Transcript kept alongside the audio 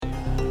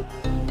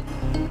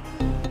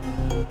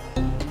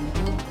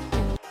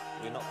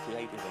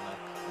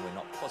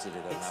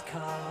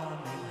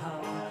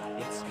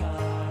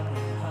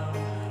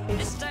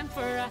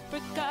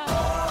Africa.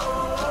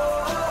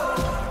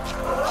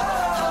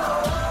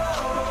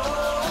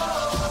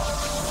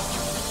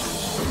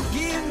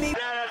 Give me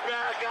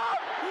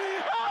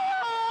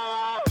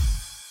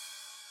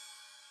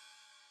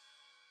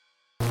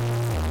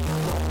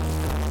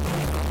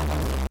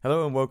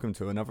Hello and welcome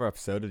to another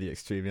episode of the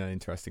Extremely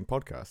Uninteresting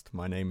Podcast.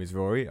 My name is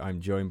Rory.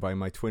 I'm joined by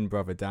my twin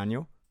brother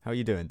Daniel. How are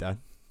you doing, Dan?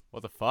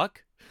 What the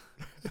fuck?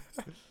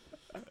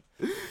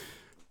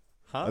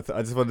 Huh?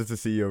 I just wanted to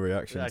see your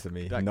reaction to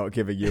me not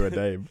giving you a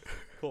name.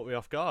 Caught me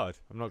off guard.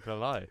 I'm not gonna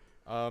lie.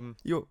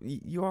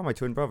 You are my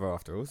twin brother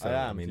after all. So,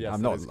 I am, mean, yes,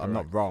 I'm that not is I'm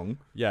not correct. wrong.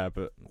 Yeah,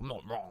 but I'm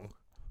not wrong.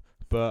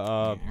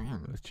 But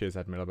cheers,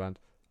 Ed Miliband.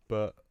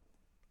 But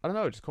I don't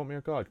know. It just caught me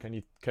off guard. Can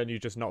you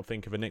just not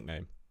think of a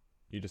nickname?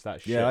 You just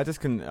that shit. Yeah, I just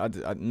couldn't. I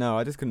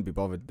just couldn't be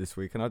bothered this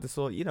week, and I just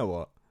thought, you know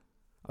what?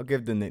 I'll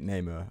give the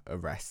nickname a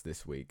rest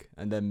this week,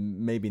 and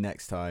then maybe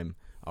next time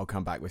I'll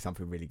come back with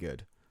something really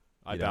good.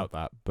 I doubt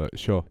that, but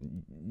sure.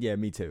 Yeah,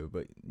 me too.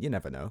 But you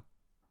never know.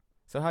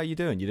 So how are you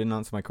doing? You didn't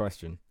answer my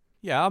question.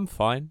 Yeah, I'm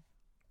fine.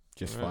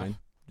 Just Yeah. fine.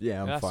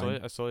 Yeah, I'm fine.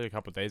 I saw you a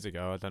couple of days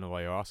ago. I don't know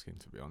why you're asking,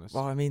 to be honest.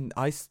 Well, I mean,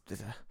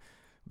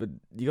 but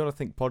you got to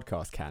think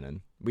podcast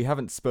canon. We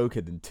haven't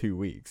spoken in 2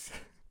 weeks.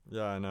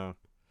 Yeah, I know.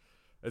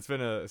 It's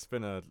been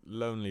a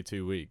lonely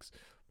 2 weeks,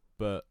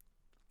 but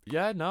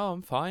yeah, no,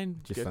 I'm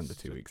fine. Just under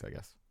 2 weeks, I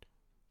guess.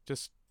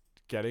 Just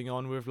getting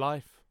on with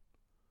life.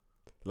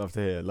 Love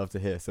to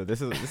hear. So this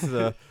is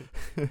a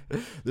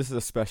this is a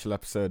special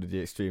episode of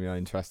the Extremely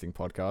Uninteresting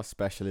Podcast.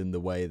 Special in the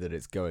way that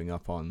it's going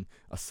up on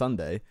a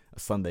Sunday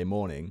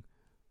morning,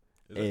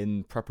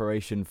 in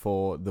preparation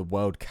for the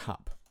World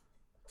Cup.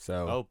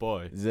 So oh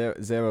boy,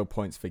 0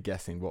 points for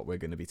guessing what we're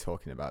going to be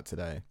talking about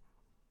today.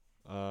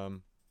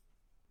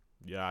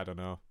 Yeah, I don't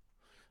know.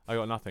 I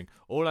got nothing.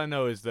 All I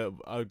know is that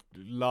a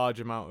large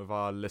amount of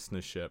our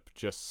listenership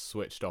just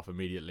switched off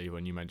immediately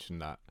when you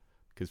mentioned that,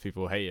 because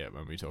people hate it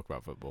when we talk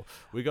about football.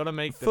 We got to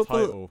make the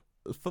title.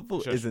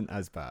 Football isn't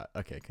as bad.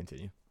 Okay,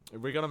 continue.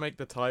 We're going to make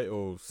the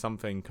title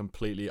something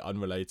completely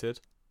unrelated,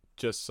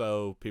 just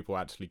so people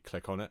actually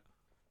click on it.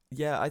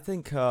 Yeah, I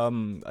think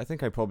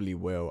I probably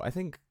will. I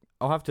think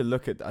I'll have to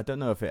look at. I don't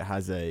know if it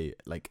has a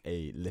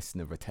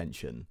listener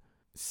retention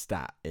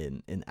stat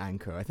in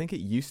Anchor. I think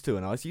it used to,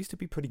 and ours used to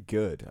be pretty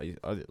good.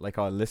 Like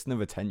our listener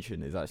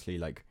retention is actually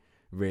like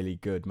really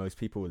good. Most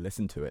people will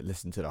listen to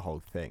the whole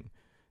thing.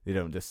 They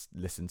don't just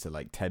listen to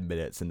like 10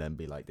 minutes and then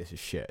be like, this is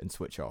shit, and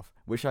switch off,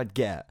 which I'd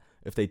get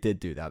if they did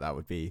do that. That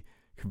would be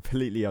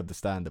completely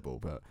understandable,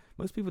 but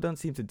most people don't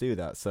seem to do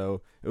that.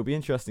 So it'll be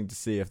interesting to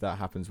see if that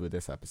happens with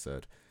this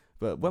episode.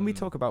 But when we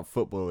talk about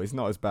football, it's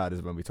not as bad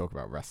as when we talk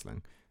about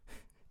wrestling.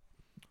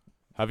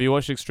 Have you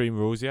watched Extreme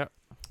Rules yet?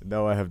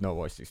 No, I have not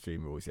watched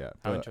Extreme Rules yet.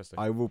 How but interesting.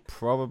 I will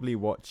probably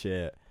watch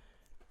it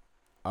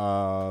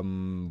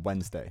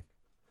Wednesday.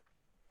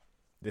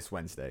 This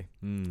Wednesday.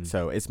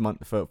 So it's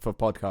for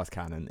podcast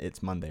canon,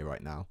 it's Monday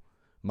right now.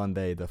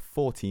 Monday the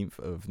 14th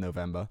of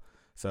November.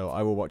 So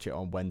I will watch it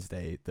on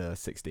Wednesday the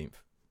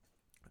 16th.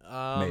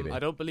 Maybe. I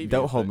don't believe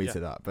Don't you, hold but me yeah. to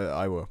that, but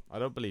I will. I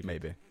don't believe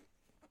Maybe.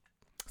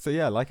 So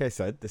yeah, like I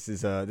said, this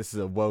is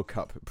a World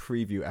Cup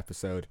preview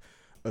episode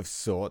of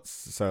sorts.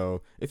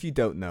 So if you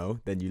don't know,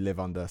 then you live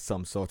under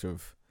some sort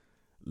of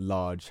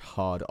large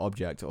hard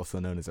object, also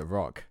known as a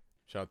rock.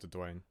 Shout out to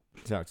Dwayne.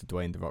 Shout out to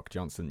Dwayne The Rock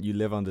Johnson. You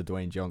live under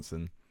Dwayne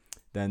Johnson.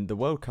 Then the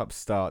World Cup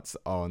starts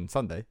on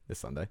Sunday, this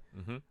Sunday.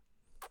 Mm-hmm.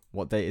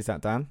 What date is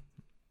that, Dan?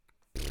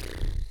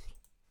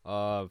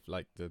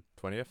 Like the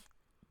 20th?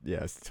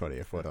 Yeah, it's the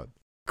 20th. Well done.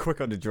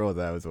 Quick on the draw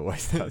there, as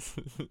always.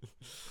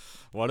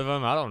 One of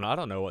them, I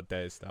don't know what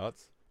day it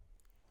starts.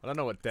 I don't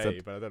know what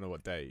day, but I don't know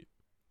what date.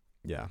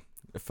 Yeah,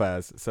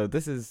 fairs. So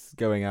this is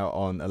going out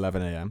on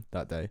 11 a.m.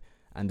 that day.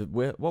 And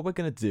what we're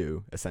going to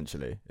do,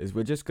 essentially, is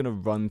we're just going to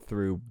run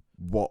through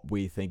what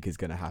we think is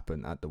going to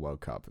happen at the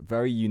World Cup.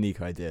 Very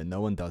unique idea. No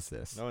one does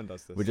this.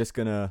 We're just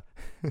going to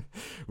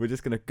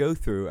go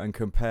through and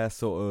compare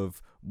sort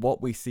of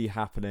what we see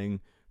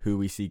happening, who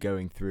we see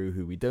going through,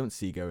 who we don't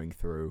see going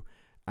through,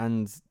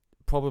 and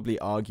probably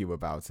argue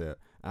about it.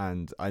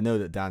 And I know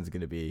that Dan's going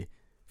to be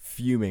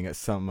fuming at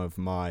some of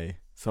my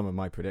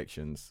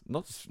predictions.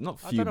 Not fuming.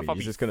 I don't know if I'll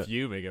he's be just gonna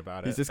fuming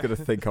about it. He's just going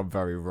to think I'm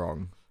very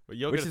wrong. But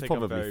you're which going to is think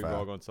I'm probably very fair.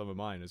 wrong on some of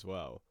mine as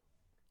well.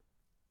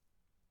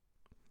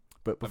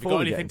 But Have you before got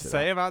we get anything to into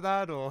say about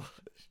that, or?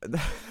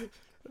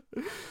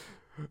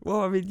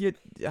 well, I mean,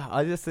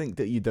 I just think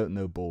that you don't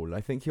know ball.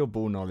 I think your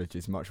ball knowledge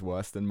is much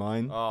worse than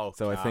mine. Oh,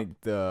 so cap. I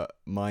think that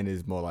mine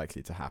is more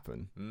likely to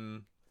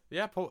happen.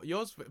 Yeah,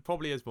 yours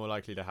probably is more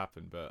likely to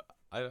happen, but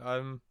I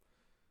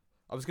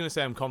was going to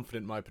say I'm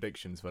confident in my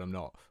predictions, but I'm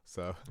not.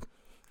 So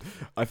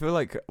I feel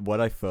like when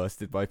I first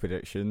did my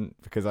prediction,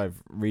 because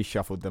I've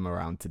reshuffled them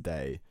around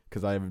today,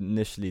 because I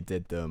initially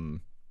did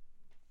them,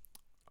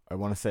 I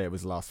want to say it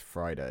was last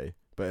Friday,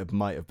 but it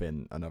might have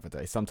been another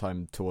day,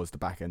 sometime towards the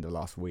back end of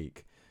last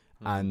week.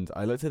 And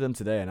I looked at them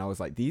today and I was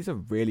like, these are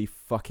really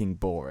fucking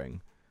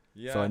boring.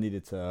 yeah. So I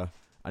needed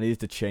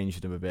to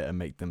change them a bit and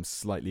make them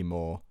slightly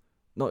more,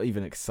 not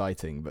even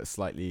exciting, but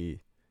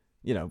slightly,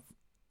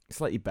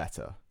 slightly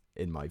better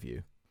in my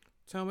view.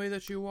 Tell me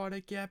that you want to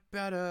get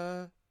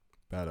better.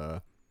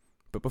 Better.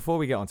 But before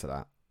we get onto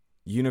that,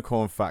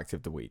 unicorn fact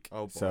of the week.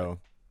 Oh, boy. So,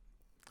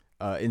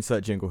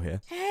 insert jingle here.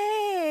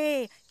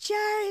 Hey,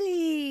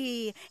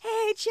 Charlie!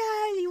 Hey,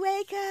 Charlie,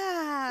 wake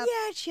up!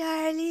 Yeah,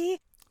 Charlie.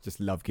 Just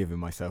love giving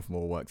myself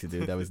more work to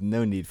do. There was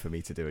no need for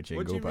me to do a What do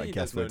jingle, you but I mean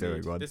guess there's we're no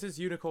doing need? one. This is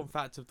unicorn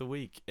fact of the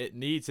week. It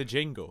needs a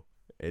jingle.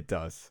 It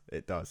does.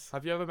 It does.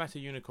 Have you ever met a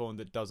unicorn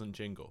that doesn't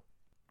jingle?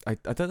 I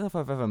don't know if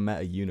I've ever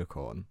met a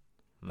unicorn.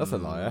 That's a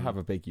lie. I have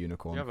a big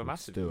unicorn. You have a called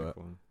massive Stuart.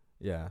 unicorn.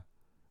 Yeah.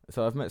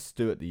 So I've met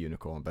Stuart the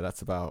unicorn, but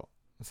that's about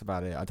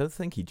it. I don't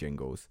think he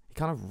jingles. He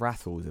kind of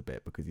rattles a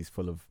bit because he's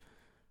full of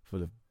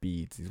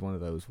beads. He's one of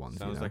those ones.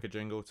 Sounds you know? like a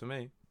jingle to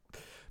me.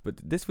 But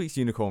this week's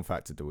unicorn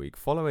fact of the week,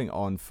 following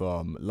on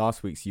from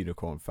last week's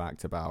unicorn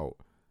fact about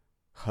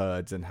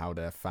herds and how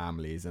they're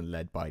families and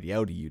led by the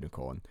elder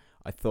unicorn,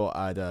 I thought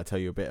I'd tell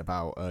you a bit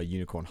about a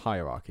unicorn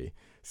hierarchy.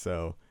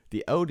 So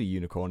the elder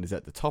unicorn is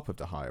at the top of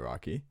the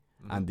hierarchy,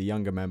 and the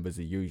younger members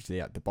are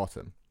usually at the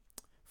bottom.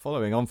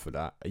 Following on from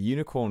that, a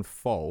unicorn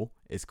foal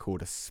is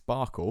called a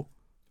sparkle,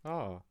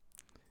 Oh.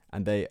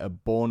 and they are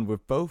born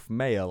with both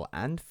male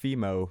and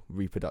female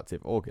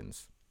reproductive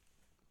organs.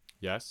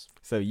 Yes.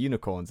 So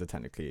unicorns are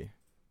technically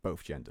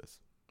both genders,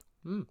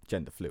 Mm.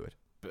 gender fluid.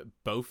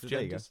 Both So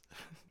there you go.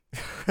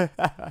 genders.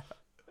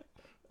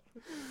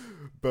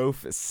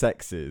 Both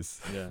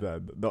sexes, Yeah.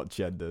 then, not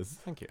genders.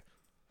 Thank you.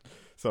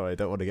 Sorry, I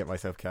don't want to get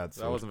myself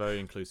cancelled. That wasn't very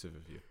inclusive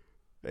of you.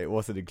 It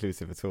wasn't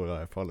inclusive at all.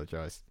 I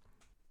apologise.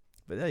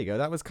 But there you go.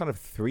 That was kind of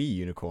 3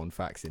 unicorn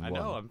facts in I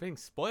one. know, I'm being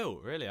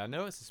spoiled, really. I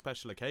know it's a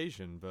special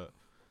occasion, but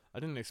I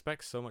didn't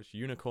expect so much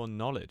unicorn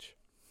knowledge.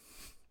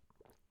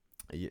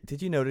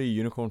 Did you know that a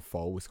unicorn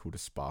foal was called a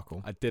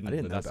sparkle? I didn't,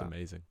 know but that's that.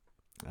 amazing.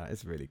 That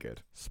is really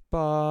good.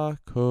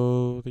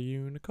 Sparkle the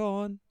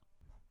unicorn.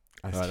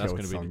 As Right, the that's old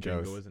going to be the song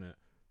jingle, goes. isn't it?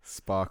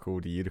 Sparkle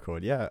the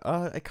unicorn. Yeah,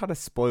 it kind of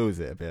spoils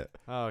it a bit.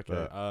 Oh,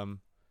 okay. But-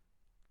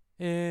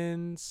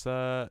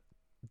 Insert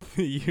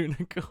the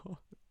unicorn.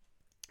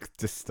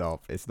 Just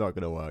stop. It's not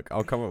going to work.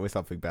 I'll come up with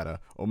something better.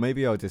 Or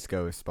maybe I'll just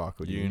go with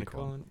sparkle the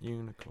unicorn.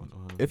 Unicorn.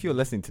 Oh. If you're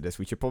listening to this,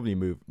 we should probably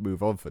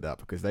move on for that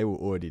because they will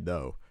already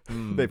know.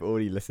 Mm. They've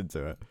already listened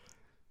to it.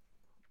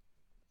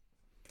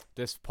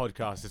 This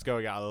podcast is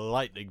going at a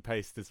lightning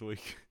pace this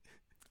week.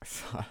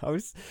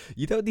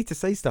 You don't need to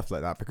say stuff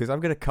like that because I'm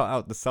going to cut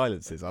out the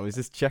silences. I was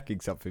just checking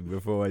something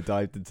before I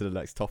dived into the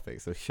next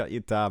topic, so shut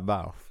your damn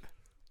mouth.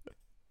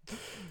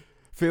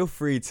 Feel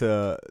free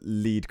to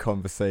lead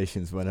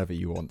conversations whenever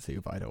you want to,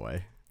 by the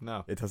way.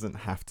 No. It doesn't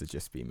have to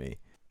just be me.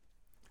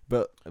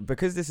 But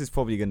because this is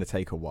probably going to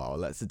take a while,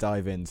 let's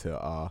dive into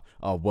our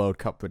World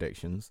Cup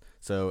predictions.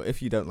 So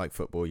if you don't like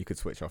football, you could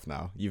switch off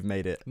now. You've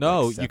made it.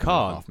 No, like you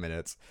 7.5 can't.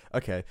 minutes.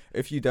 Okay.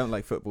 If you don't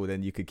like football,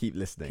 then you could keep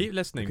listening. Keep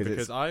listening Because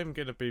because I'm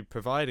going to be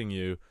providing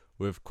you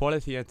with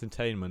quality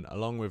entertainment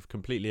along with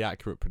completely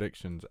accurate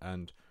predictions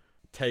and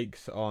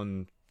takes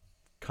on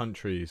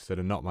countries that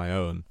are not my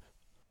own.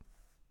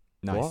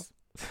 Nice.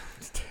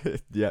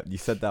 Yeah, you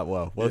said that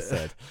well. Well Yeah.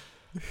 said.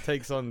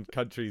 Takes on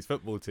countries'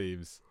 football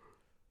teams.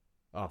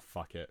 Oh,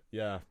 fuck it.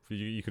 Yeah,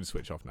 you can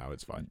switch off now.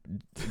 It's fine.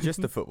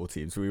 Just the football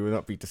teams. We will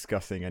not be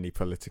discussing any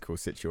political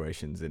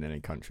situations in any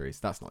countries.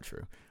 That's not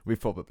true. We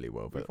probably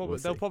will, but we'll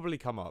They'll see. probably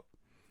come up.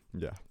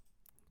 Yeah,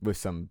 with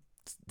some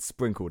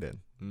sprinkled in.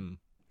 Mm.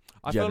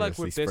 I feel like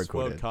Generously with this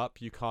sprinkled World in.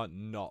 Cup, you can't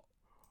not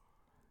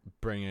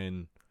bring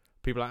in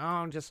people like,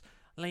 oh, just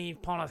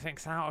leave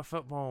politics out of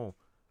football.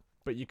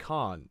 But you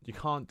can't. You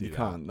can't do You that.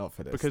 can't, not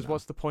for this. Because no.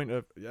 what's the point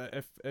of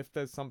if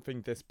there's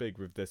something this big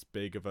with this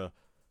big of a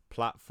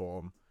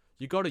platform,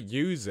 you got to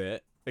use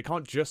it. It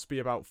can't just be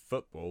about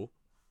football.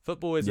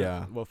 Football is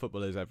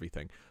football is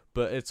everything,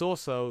 but it's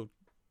also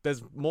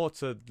there's more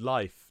to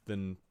life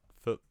than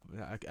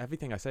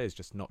everything I say is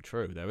just not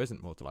true. There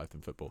isn't more to life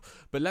than football.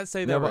 But let's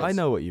say No, but I is.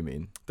 know what you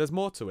mean. There's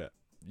more to it.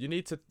 You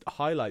need to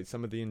highlight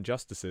some of the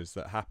injustices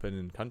that happen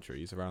in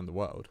countries around the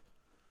world.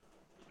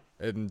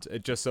 And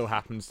it just so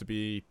happens to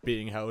be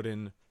being held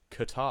in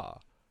Qatar.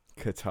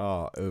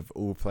 Qatar, of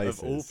all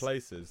places. Of all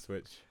places,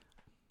 which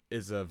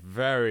is a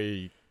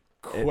very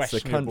It's a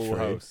questionable country.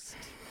 host.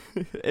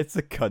 It's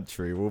a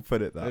country. We'll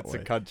put it that It's way.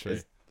 a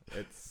country.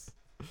 It's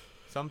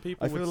some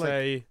people I would feel like-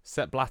 say,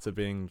 Sepp Blatter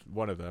being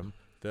one of them,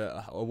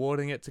 that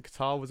awarding it to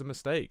Qatar was a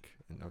mistake.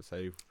 And I would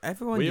say,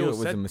 Everyone knew it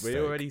was a we mistake.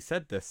 already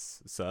said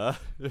this, sir,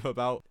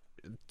 about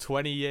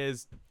 20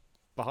 years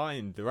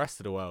behind the rest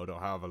of the world, or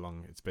however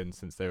long it's been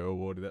since they were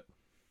awarded it.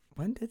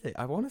 When did they?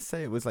 I want to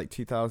say it was like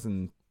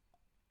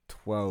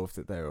 2012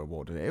 that they were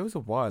awarded it. It was a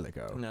while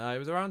ago. No, it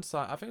was around.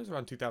 I think it was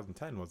around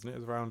 2010, wasn't it? It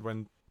was around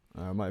when.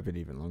 It might have been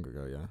even longer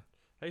ago, yeah.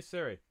 Hey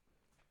Siri,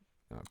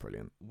 Oh,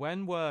 brilliant.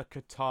 when were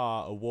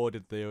Qatar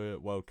awarded the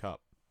World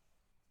Cup?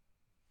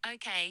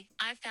 Okay,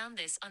 I found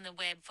this on the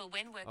web for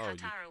when were Oh, you-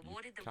 Qatar you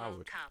awarded the coward.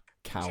 World Cup.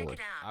 Check Coward. it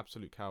out.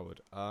 Absolute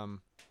coward.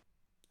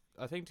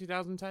 I think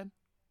 2010.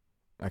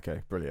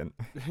 Okay, brilliant.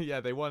 Yeah,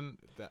 they won.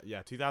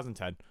 Yeah,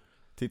 2010.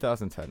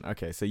 2010.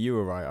 Okay, so you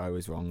were right. I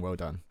was wrong. Well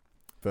done.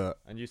 But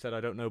And you said I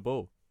don't know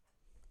ball.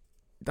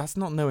 that's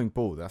not knowing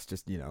ball. That's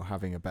just,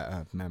 having a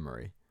better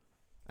memory.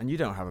 And you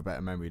don't have a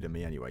better memory than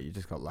me anyway. You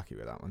just got lucky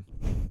with that one.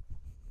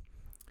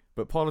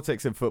 But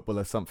politics in football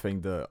are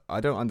something that I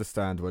don't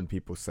understand when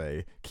people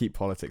say keep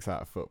politics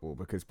out of football,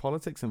 because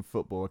politics and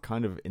football are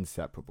kind of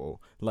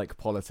inseparable, like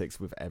politics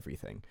with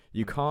everything.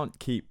 You can't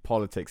keep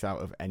politics out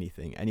of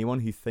anything.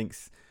 Anyone who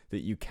thinks that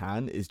you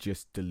can is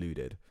just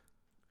deluded.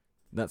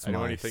 That's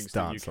Anyone my who thinks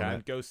that you stance on can,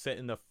 it. go sit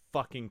in the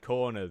fucking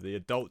corner. The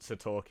adults are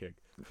talking.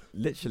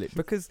 Literally,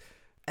 because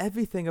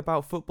everything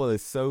about football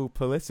is so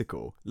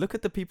political. Look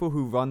at the people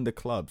who run the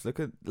clubs. Look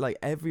at, like,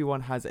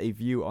 everyone has a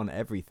view on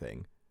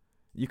everything.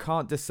 You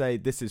can't just say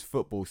this is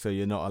football, so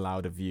you're not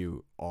allowed a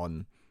view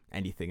on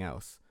anything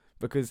else.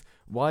 Because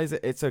why is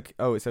it? It's okay.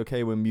 Oh, it's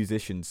okay when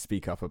musicians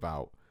speak up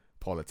about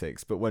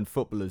politics, but when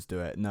footballers do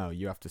it, no,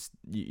 you have to.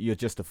 You're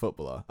just a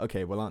footballer.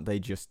 Okay, well, aren't they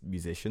just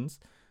musicians?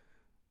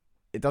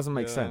 It doesn't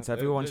make sense.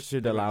 Everyone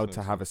should be allowed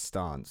to have a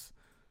stance,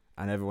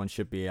 and everyone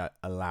should be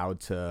allowed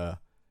to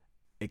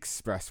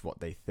express what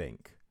they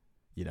think.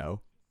 You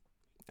know.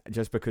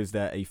 Just because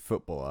they're a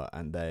footballer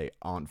and they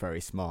aren't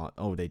very smart,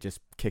 they just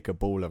kick a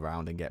ball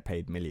around and get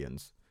paid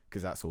millions,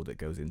 because that's all that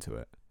goes into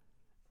it.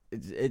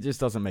 It just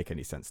doesn't make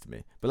any sense to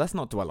me. But let's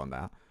not dwell on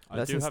that.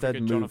 Let's I do instead have a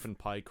good move. Jonathan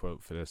Pye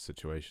quote for this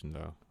situation,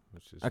 though.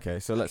 Which is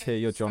Okay, so let's hear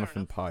your fair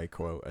Jonathan enough. Pye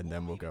quote, and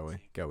then we'll go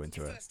into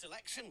Your it. first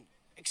election.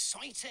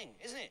 Exciting,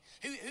 isn't it?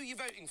 Who are you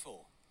voting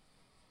for?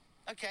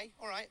 Okay,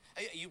 all right.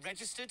 Are you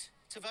registered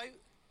to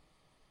vote?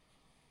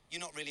 You're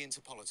not really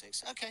into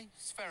politics. Okay,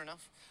 it's fair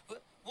enough.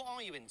 But what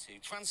are you into?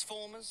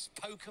 Transformers?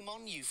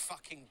 Pokemon? You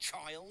fucking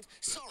child?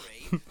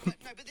 Sorry.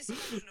 but this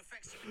election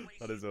affects you in ways...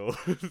 that is all.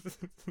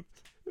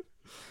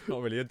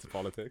 Not really into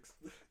politics.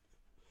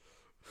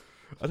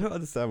 I don't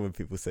understand when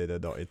people say they're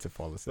not into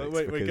politics. But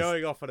wait, we're because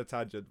going off on a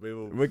tangent.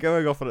 We're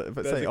going off on it,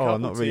 but There's say, a I'm couple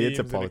not really into teams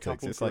and politics. A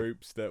couple It's like,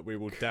 groups that we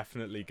will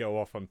definitely go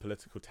off on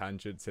political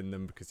tangents in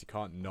them, because you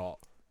can't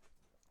not.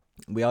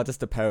 we are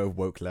just a pair of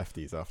woke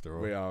lefties after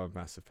all. We are a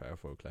massive pair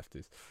of woke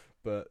lefties,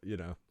 but you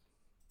know.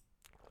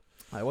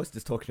 I was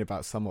just talking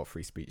about somewhat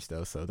free speech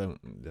though, so don't,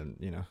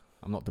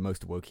 I'm not the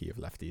most wokey of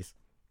lefties.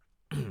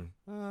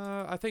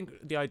 I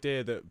think the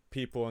idea that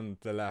people on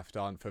the left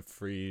aren't for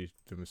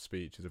freedom of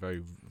speech is a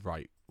very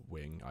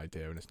right-wing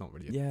idea, and it's not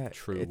really a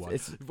true one.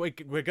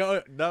 We're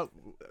going... No,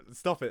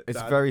 stop it, It's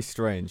Dad. very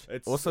strange.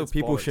 It's Also, bollocks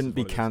people is shouldn't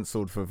be what it is.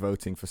 cancelled for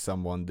voting for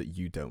someone that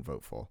you don't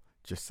vote for.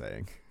 Just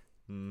saying.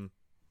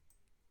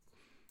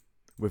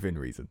 Within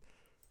reason.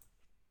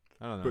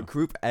 I don't know. But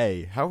Group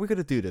A, how are we going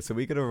to do this? Are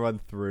we going to run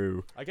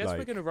through... I guess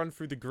we're going to run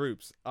through the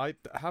groups. I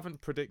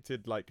haven't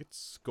predicted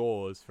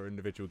scores for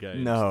individual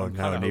games. No, I'm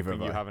kinda neither hoping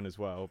have you I. haven't as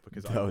well,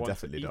 because I No, want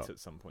definitely to eat not. at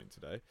some point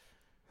today.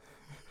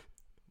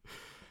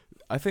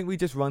 I think we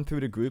just run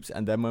through the groups,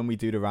 and then when we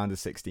do the round of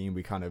 16,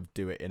 we kind of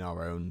do it in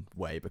our own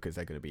way, because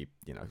they're going to be,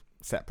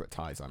 separate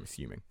ties, I'm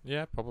assuming.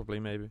 Yeah, probably,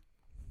 maybe.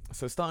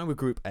 So starting with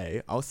Group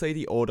A, I'll say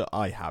the order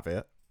I have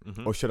it.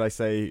 Mm-hmm. Or should I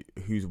say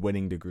who's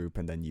winning the group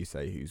and then you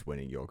say who's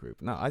winning your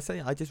group? No, I say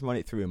I just run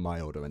it through in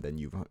my order and then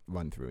you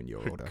run through in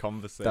your order.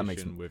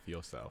 Conversation with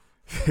yourself.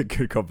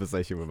 Good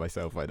conversation with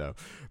myself, I know.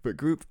 But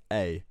Group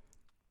A,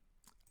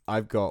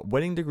 I've got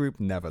winning the group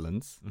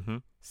Netherlands, Mm-hmm.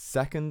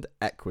 second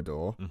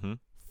Ecuador, Mm-hmm.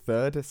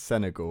 third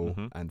Senegal,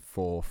 Mhm. and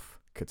fourth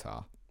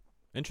Qatar.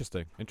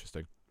 Interesting.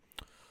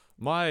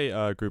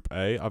 My Group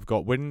A, I've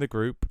got winning the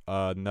group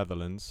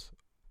Netherlands.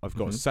 I've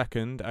got Mhm.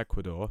 second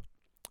Ecuador.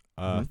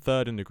 Mhm.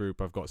 Third in the group,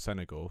 I've got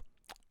Senegal.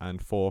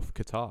 And fourth,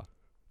 Qatar.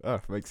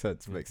 Oh, makes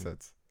sense, makes Mhm.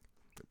 sense.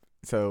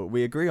 So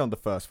we agree on the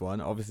first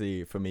one.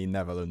 Obviously, for me,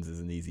 Netherlands is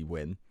an easy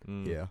win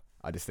here.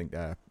 I just think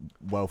they're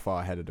well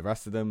far ahead of the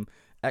rest of them.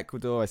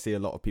 Ecuador, I see a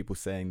lot of people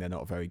saying they're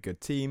not a very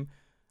good team.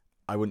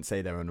 I wouldn't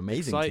say they're an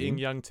amazing Exciting team.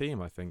 young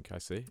team, I think I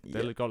see.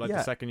 Yeah, They've got the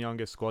yeah. second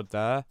youngest squad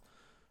there.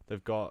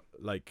 They've got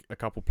a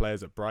couple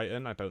players at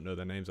Brighton. I don't know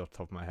their names off the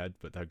top of my head,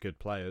 but they're good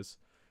players.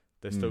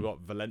 They've still Mm. got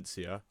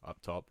Valencia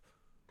up top,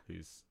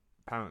 who's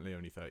apparently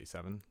only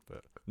 37,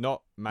 but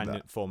not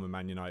former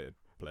Man United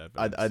player.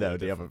 I Valencia, know, the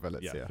different. other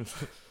Valencia.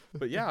 Yeah.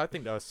 But yeah, I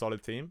think they're a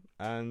solid team.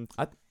 And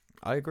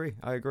I agree.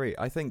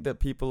 I think that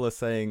people are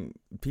saying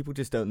people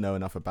just don't know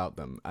enough about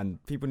them,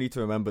 and people need to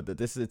remember that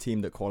this is a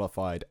team that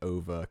qualified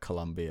over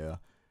Colombia,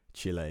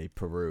 Chile,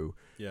 Peru.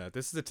 yeah,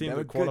 this is a team They're a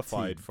that good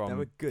qualified team. They're a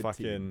from good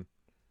fucking team.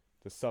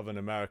 the Southern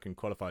American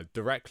qualified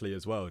directly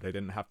as well. They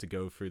didn't have to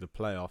go through the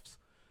playoffs.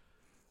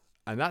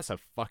 And that's a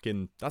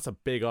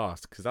big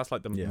ask, because that's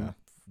like the Yeah.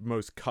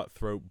 most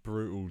cutthroat,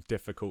 brutal,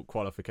 difficult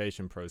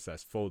qualification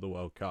process for the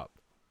World Cup.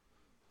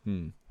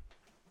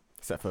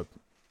 Except for,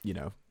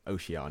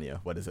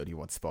 Oceania, where there's only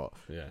one spot.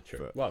 Yeah, true.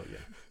 But- Well, yeah.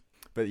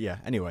 But yeah,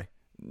 anyway.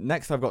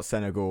 Next I've got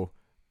Senegal.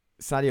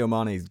 Sadio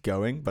Mane's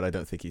going, but I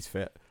don't think he's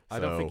fit. I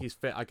don't think So he's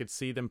fit. I could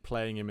see them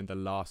playing him in the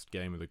last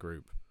game of the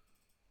group.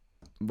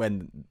 who is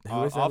their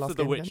After last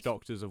the game witch against?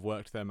 doctors have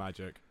worked their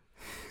magic,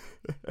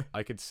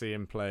 I could see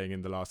him playing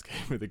in the last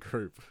game of the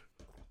group.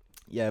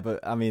 Yeah,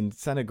 but I mean,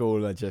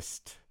 Senegal are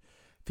just...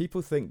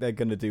 People think they're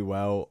going to do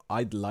well.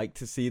 I'd like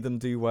to see them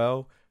do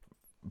well,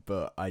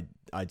 but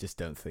I just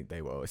don't think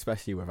they will,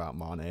 especially without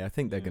Mane. I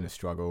think they're going Yeah. to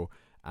struggle,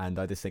 and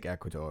I just think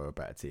Ecuador are a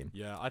better team.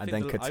 Yeah, I And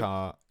think then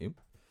Qatar...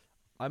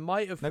 I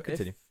might have. No,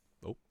 continue.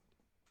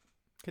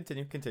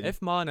 If, Continue.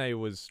 if Mane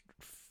was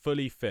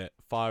fully fit,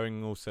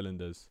 firing all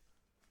cylinders,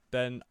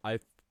 then I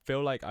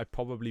feel like I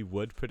probably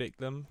would predict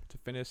them to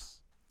finish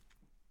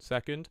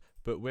second.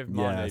 But with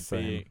Yeah, Mane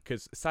same. being,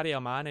 because Sadio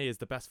Mane is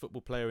the best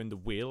football player in the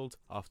world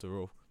after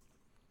all.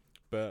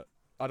 But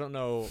I don't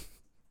know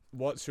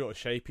what sort of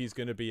shape he's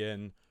going to be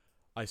in.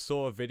 I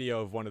saw a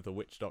video of one of the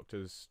witch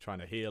doctors trying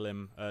to heal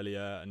him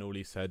earlier, and all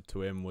he said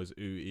to him was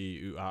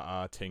ooh ah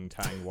ah ting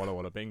tang walla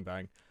walla bing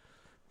bang.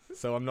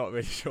 So I'm not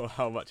really sure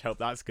how much help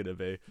that's going to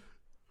be.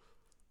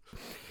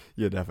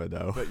 You never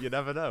know. But you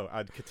never know.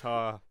 And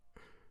Qatar,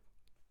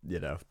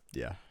 Yeah.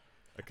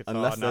 a Qatar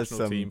Unless there's national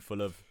some- team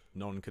full of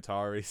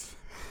non-Qataris.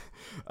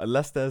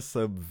 Unless there's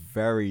some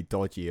very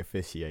dodgy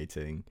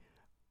officiating,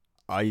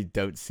 I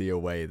don't see a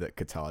way that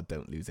Qatar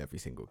don't lose every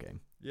single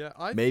game. Yeah,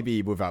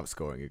 Maybe without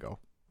scoring a goal.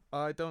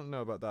 I don't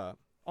know about that.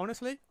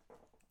 Honestly,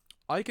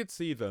 I could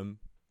see them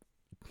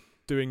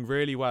doing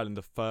really well in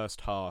the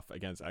first half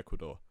against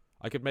Ecuador.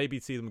 I could maybe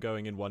see them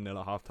going in 1-0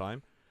 at half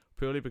time,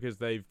 purely because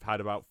they've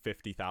had about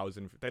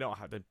 50,000. They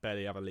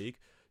barely have a league.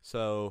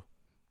 So,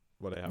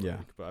 well, they have a Yeah.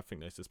 league, but I think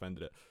they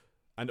suspended it.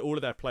 And all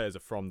of their players are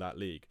from that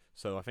league.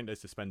 So I think they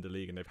suspended the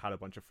league and they've had a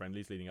bunch of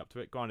friendlies leading up to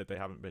it. Granted, they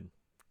haven't been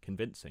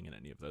convincing in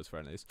any of those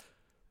friendlies,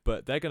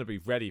 but they're going to be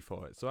ready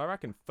for it. So I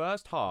reckon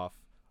first half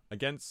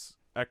against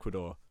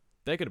Ecuador,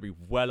 they're going to be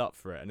well up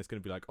for it, and it's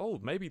going to be like, oh,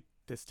 maybe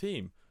this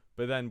team.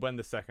 But then when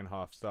the second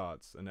half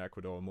starts and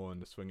Ecuador are more in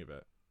the swing of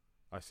it,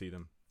 I see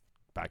them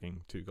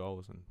bagging 2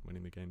 goals and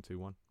winning the game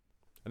 2-1.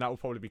 And that will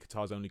probably be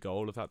Qatar's only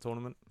goal of that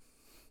tournament.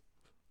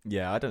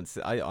 Yeah, I don't.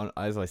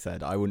 As I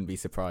said, I wouldn't be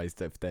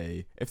surprised if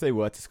they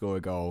were to score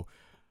a goal.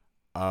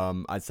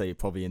 I'd say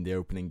probably in the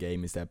opening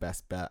game is their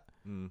best bet.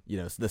 You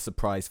know, the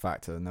surprise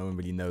factor. No one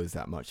really knows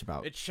that much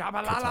about. It's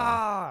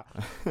Shabalala!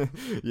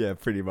 Yeah,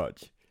 pretty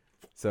much.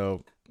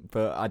 So,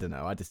 but I don't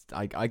know.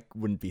 I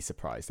wouldn't be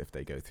surprised if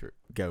they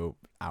go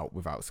out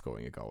without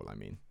scoring a goal. I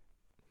mean,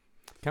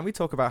 can we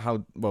talk about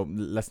how? Well,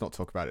 let's not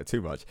talk about it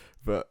too much.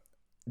 But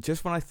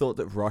just when I thought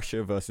that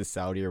Russia versus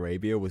Saudi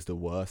Arabia was the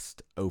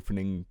worst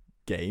opening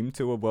game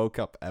to a World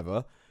Cup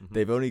ever,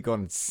 they've only gone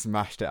and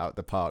smashed it out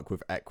the park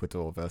with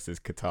Ecuador versus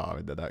Qatar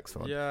in the next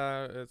one.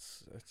 Yeah,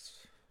 it's.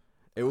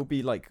 It will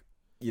be like,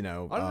 you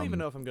know. I don't even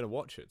know if I'm going to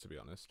watch it, to be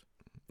honest.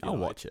 I'll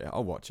watch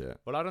it.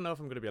 Well, I don't know if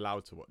I'm going to be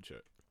allowed to watch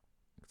it,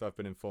 because I've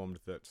been informed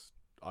that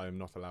I am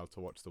not allowed to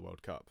watch the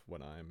World Cup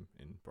when I'm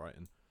in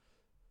Brighton.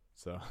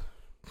 So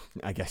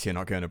I guess you're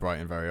not going to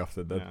Brighton very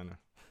often then. no.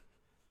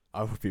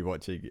 I would be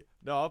watching it.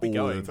 No, I'll be all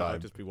going, the but I'll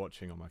time. just be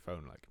watching on my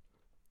phone, like.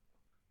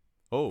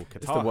 Oh, Qatar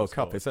It's the World has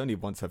Cup. scored. It's only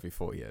once every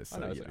 4 years. I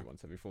So, know it's you know. only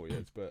once every 4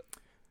 years, but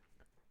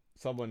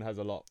someone has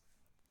a lot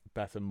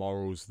better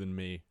morals than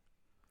me.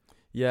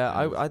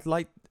 Yeah, And-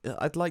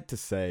 I'd like to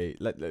say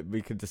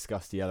we could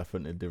discuss the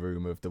elephant in the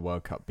room of the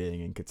World Cup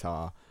being in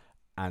Qatar,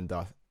 and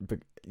but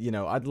you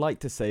know, I'd like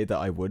to say that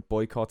I would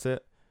boycott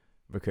it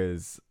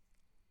because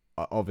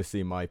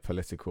obviously my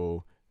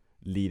political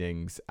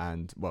leanings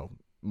and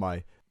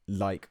my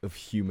like of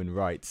human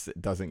rights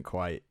doesn't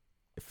quite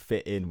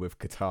fit in with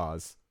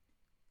Qatar's.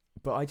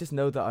 But I just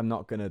know that I'm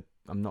not gonna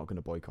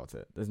boycott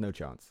it. There's no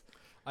chance.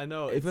 I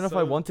know. Even if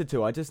I wanted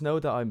to, I just know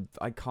that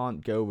I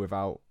can't go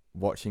without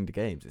watching the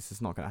games. It's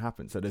just not going to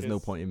happen. So there's no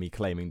Because- point in me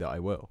claiming that I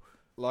will.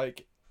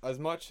 Like, as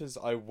much as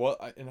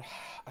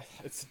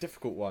it's a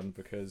difficult one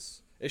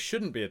because it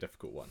shouldn't be a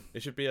difficult one.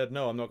 It should be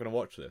no, I'm not going to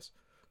watch this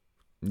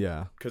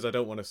Yeah. because I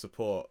don't want to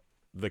support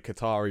the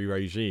Qatari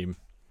regime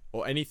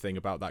or anything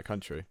about that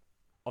country.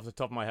 Off the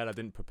top of my head, I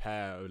didn't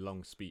prepare a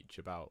long speech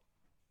about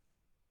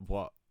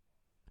what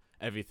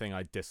everything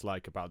I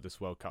dislike about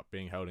this World Cup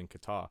being held in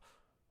Qatar.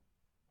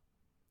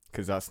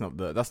 Because that's not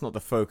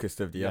the focus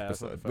of the Yeah,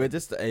 that's not episode. the We're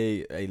just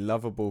a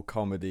lovable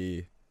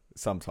comedy,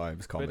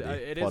 sometimes comedy But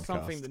it podcast. is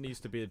something that needs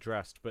to be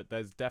addressed. But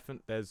there's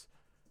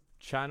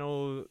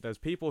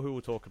people who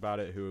will talk about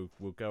it who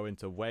will go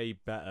into way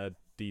better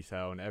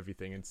detail and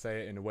everything and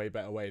say it in a way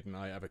better way than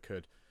I ever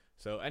could.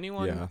 So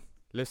anyone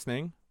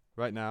listening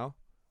right now,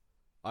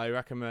 I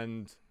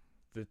recommend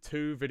the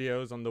 2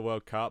 videos on the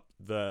World Cup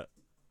that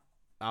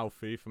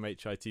Alfie from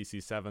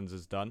HITC7s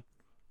has done.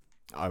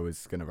 I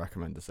was going to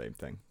recommend the same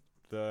thing.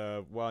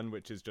 The one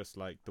which is just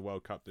like the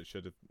World Cup that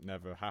should have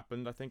never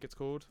happened, I think it's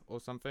called, or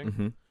something.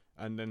 Mm-hmm.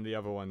 And then the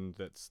other one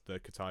that's the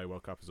Qatar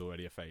World Cup is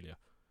already a failure.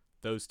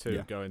 Those 2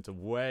 Yeah. go into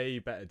way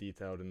better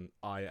detail than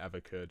I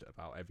ever could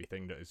about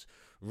everything that is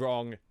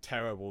wrong,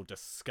 terrible,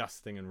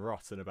 disgusting, and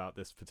rotten about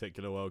this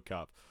particular World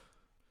Cup.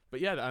 But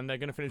yeah, and they're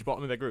going to finish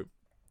bottom of their group.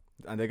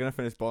 And they're going to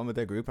finish bottom of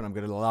their group, and I'm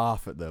going to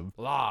laugh at them.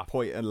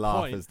 Point and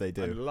laugh as they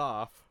do. And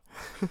laugh.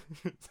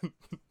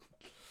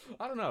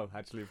 I don't know,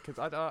 actually, because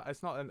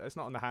it's not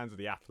in the hands of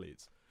the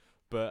athletes.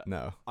 But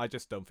No. I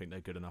just don't think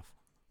they're good enough.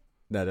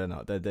 No, they're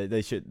not.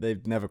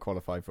 They've never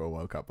qualified for a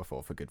World Cup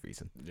before for good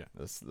reason. Yeah.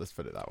 Let's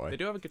put it that way. They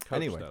do have a good coach,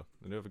 Anyway. though.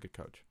 They do have a good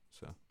coach.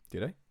 So Do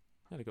they?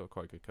 yeah, they got a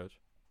quite good coach.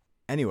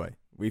 Anyway,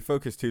 we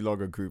focused too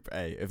long on Group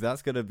A. If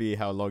that's going to be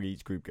how long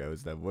each group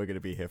goes, then we're going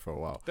to be here for a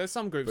while. There's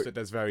some groups But- that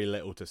there's very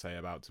little to say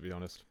about, to be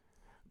honest.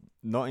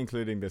 not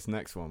including this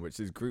next one, which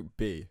is Group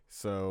B.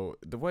 So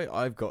the way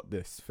I've got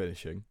this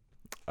finishing,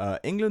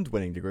 England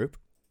winning the group,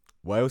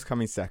 Wales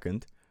coming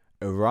second,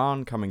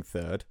 Iran coming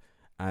third,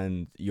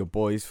 and your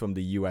boys from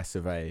the US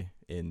of A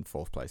in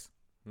fourth place.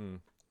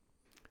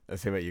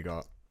 Let's see what you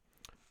got.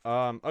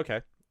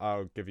 Okay,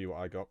 I'll give you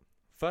what I got.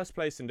 First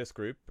place in this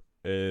group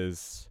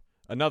is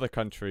another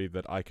country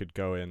that I could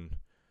go in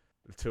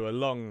to a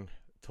long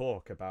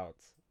talk about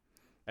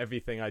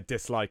everything I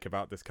dislike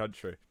about this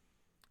country,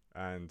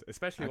 and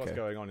especially what's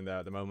going on in there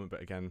at the moment.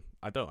 But again,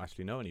 I don't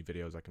actually know any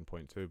videos I can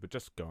point to, but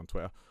just go on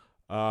Twitter.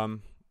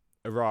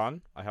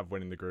 Iran, I have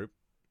winning the group.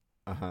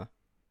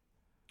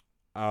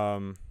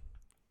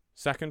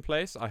 Second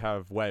place, I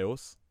have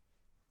Wales.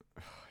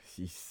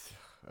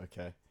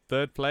 Okay.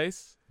 Third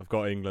place, I've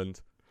got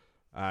England.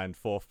 And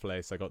fourth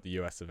place, I got the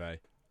US of A.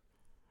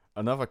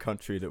 Another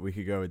country that we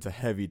could go into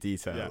heavy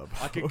detail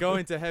about. I could go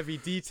into heavy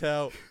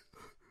detail,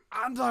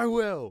 and I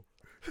will.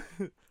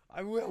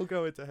 I will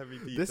go into heavy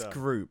detail. This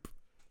group,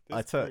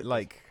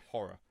 like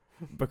horror,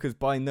 because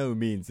by no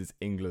means is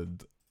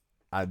England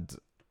and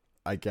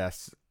I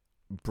guess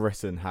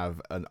Britain have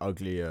an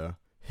uglier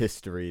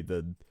history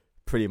than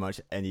pretty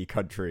much any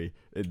country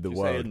in the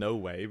world. Say, no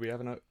way, they have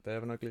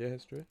an uglier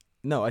history.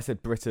 No, I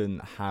said Britain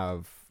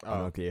have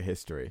an uglier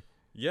history.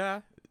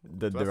 Yeah,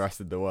 than the rest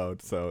of the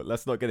world. So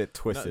let's not get it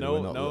twisted.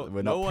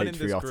 We're not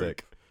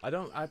patriotic. I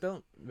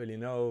don't really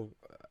know.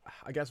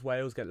 I guess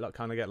Wales get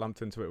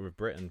lumped into it with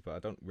Britain, but I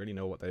don't really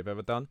know what they've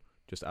ever done,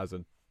 just as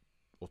an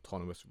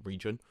autonomous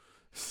region.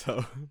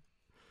 So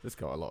it's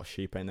got a lot of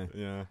sheep, ain't it?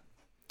 Yeah.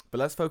 But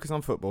let's focus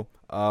on football.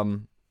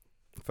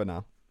 For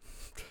now,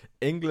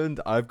 England,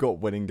 I've got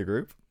winning the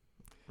group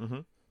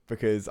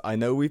because I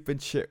know we've been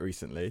shit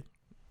recently,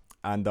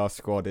 and our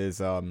squad is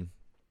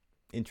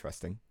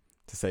interesting,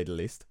 to say the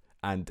least.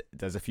 And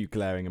there's a few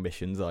glaring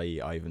omissions,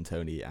 i.e. Ivan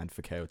Toney and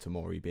Fikayo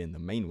Tomori being the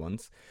main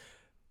ones.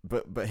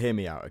 But hear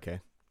me out, okay?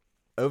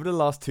 Over the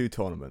last two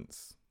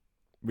tournaments,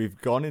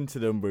 we've gone into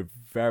them with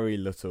very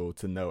little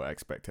to no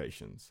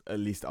expectations. At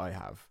least I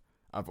have.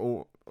 I've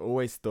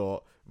always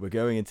thought we're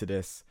going into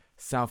this,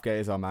 Southgate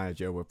is our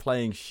manager, we're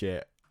playing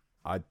shit,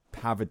 I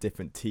have a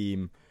different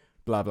team,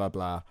 blah, blah,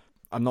 blah.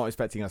 I'm not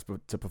expecting us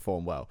to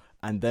perform well.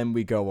 And then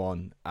we go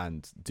on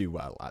and do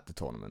well at the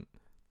tournament.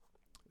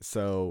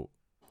 So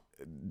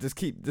just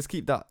keep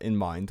that in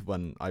mind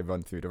when I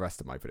run through the rest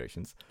of my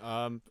predictions.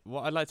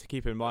 What I'd like to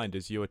keep in mind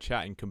is you were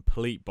chatting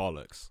complete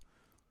bollocks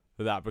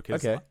for that,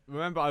 because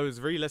remember I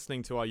was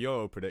re-listening to our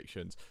Euro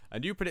predictions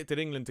and you predicted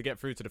England to get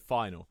through to the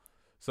final.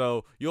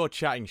 So you're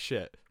chatting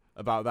shit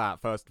about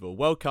that, first of all.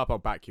 World Cup, I'll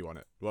back you on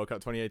it. World Cup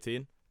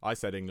 2018, I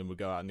said England would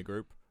go out in the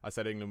group. I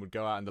said England would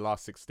go out in the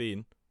last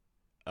 16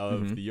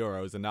 of the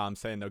Euros, and now I'm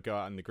saying they'll go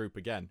out in the group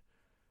again.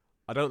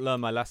 I don't learn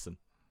my lesson.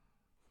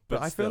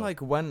 But I feel like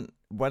when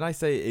I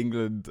say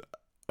England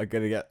are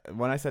gonna get,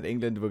 when I said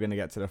England were gonna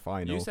get to the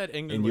final, you said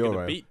England were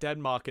gonna beat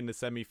Denmark in the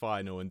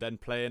semi-final and then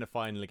play in a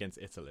final against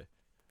Italy.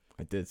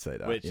 I did say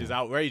that, which is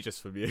outrageous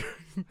from you.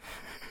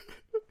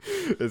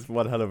 It's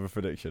one hell of a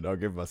prediction. I'll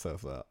give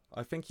myself that.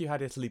 I think you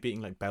had Italy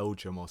beating like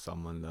Belgium or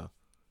someone though.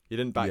 You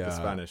didn't back the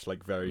Spanish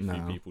like very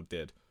few people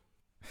did.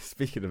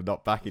 Speaking of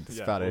not backing the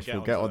Spanish,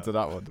 we'll get onto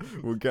that one.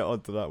 We'll get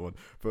onto that one.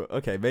 But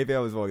okay, maybe I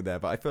was wrong there.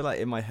 But I feel like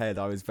in my head,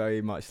 I was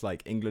very much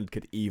like England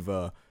could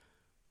either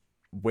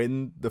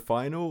win the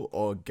final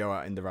or go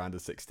out in the round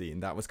of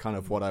 16. That was kind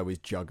of what I was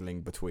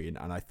juggling between,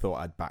 and I thought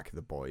I'd back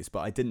the boys.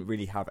 But I didn't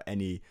really have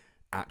any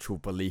actual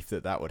belief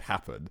that would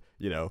happen.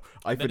 You know,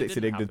 I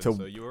predicted England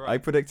I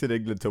predicted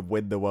England to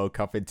win the World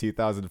Cup in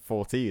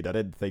 2014. I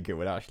didn't think it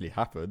would actually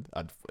happen,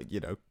 and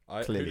you know,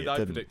 clearly who did I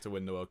didn't. predict to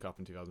win the World Cup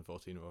in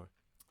 2014, Roy?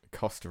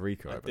 Costa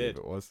Rica, I believe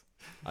it was.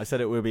 I said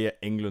it would be an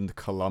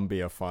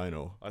England-Colombia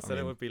final. I said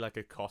it would be like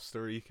a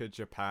Costa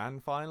Rica-Japan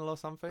final or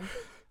something,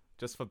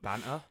 just for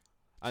banter.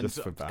 And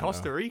just for banter.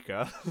 Costa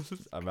Rica.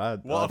 I'm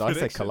mad. I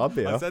said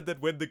Colombia. I said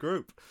they'd win the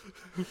group.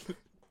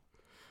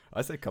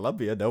 I said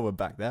Colombia. No one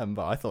backed them,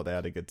 but I thought they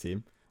had a good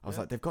team. I was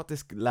like, they've got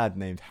this lad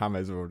named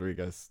James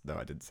Rodriguez. No,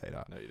 I didn't say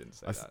that. No, you didn't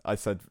say that. I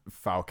said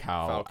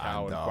Falcao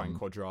and Juan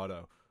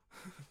Cuadrado.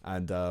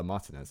 And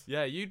Martinez.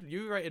 Yeah,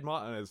 you rated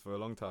Martinez for a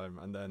long time,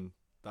 and then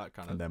that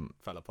kind of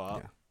fell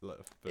apart. Yeah.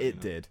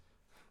 It did.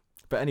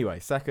 But anyway,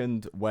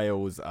 second,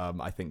 Wales.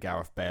 I think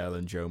Gareth Bale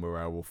and Joe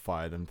Morrell will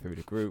fire them through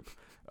the group.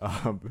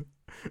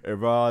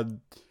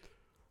 Iran,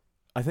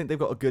 I think they've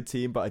got a good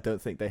team, but I don't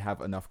think they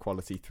have enough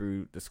quality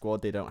through the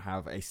squad. They don't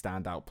have a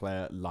standout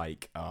player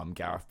like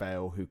Gareth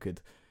Bale who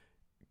could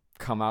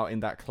come out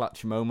in that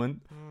clutch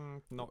moment.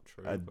 Not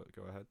true, but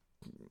go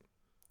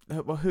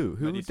ahead. Well,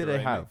 who did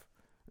they have?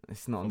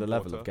 It's not on the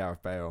level of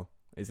Gareth Bale,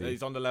 is he?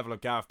 He's on the level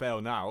of Gareth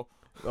Bale now.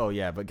 Oh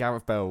yeah, but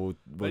Gareth Bale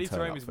will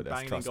turn up for this.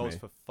 Banging goals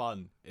for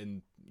fun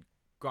in,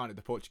 granted,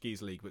 the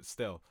Portuguese league, but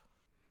still.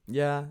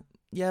 Yeah,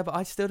 but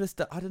I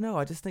don't know.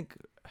 I just think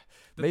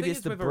maybe it's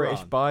the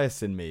British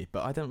bias in me,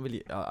 but I don't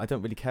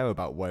really care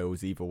about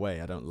Wales either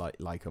way. I don't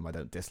like them. I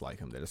don't dislike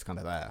them. They're just kind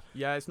of there.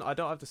 Yeah, it's not. I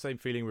don't have the same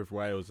feeling with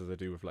Wales as I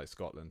do with like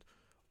Scotland.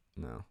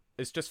 No,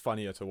 it's just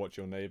funnier to watch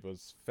your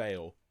neighbours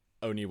fail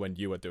only when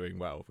you are doing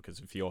well, because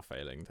if you're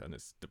failing, then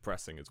it's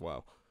depressing as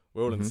well.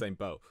 We're all in the same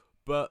boat.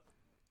 But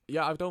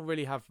yeah, I don't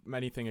really have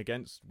anything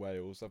against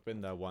Wales. I've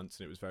been there once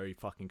and it was very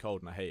fucking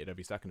cold and I hated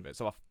every second of it.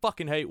 So I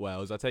fucking hate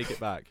Wales. I take it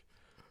back.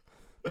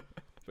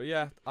 But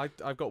yeah,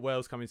 I've got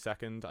Wales coming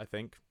second, I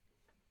think.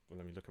 Well,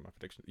 let me look at my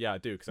prediction. Yeah, I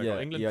do, because I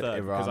got England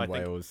third.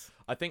 Because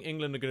I think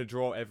England are going to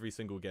draw every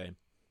single game.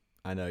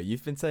 I know,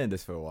 you've been saying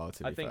this for a while,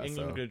 I think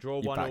England are going to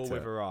draw 1-1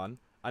 with Iran.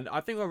 And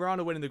I think Iran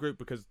are winning the group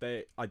because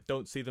I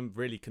don't see them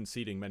really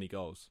conceding many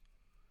goals.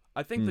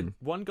 I think the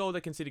one goal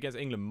they concede against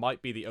England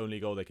might be the only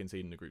goal they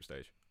concede in the group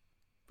stage.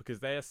 Because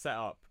they are set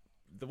up,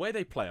 the way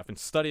they play, I've been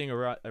studying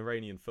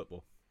Iranian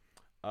football.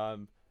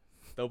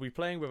 They'll be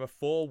playing with a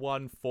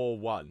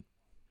 4-1-4-1,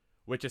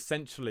 which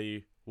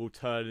essentially will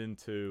turn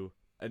into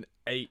an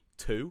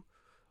 8-2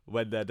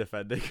 when they're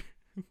defending.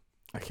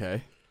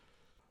 Okay.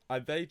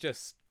 And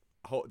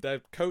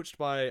they're coached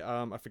by,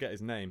 I forget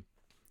his name,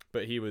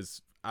 but he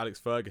was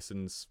Alex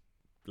Ferguson's,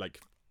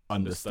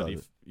 understudy.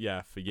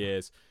 For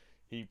years.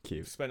 He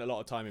spent a lot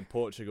of time in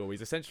Portugal.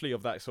 He's essentially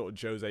of that sort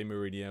of Jose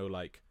Mourinho,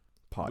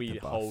 we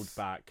hold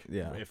back.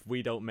 Yeah. If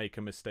we don't make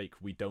a mistake,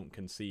 we don't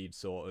concede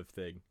sort of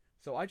thing.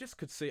 So I just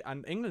could see,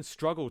 and England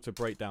struggle to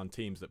break down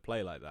teams that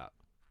play like that.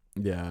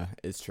 Yeah,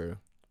 it's true.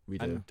 We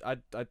do.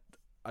 And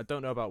I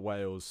don't know about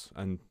Wales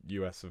and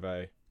US of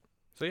A.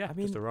 So yeah,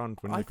 just Iran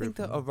winning the group.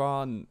 I think that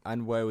Iran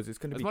and Wales is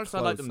going to be close. As much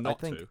as I like them not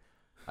to.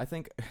 I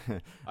think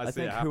I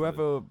think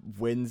whoever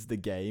wins the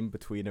game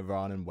between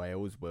Iran and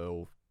Wales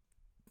will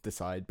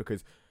decide,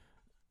 because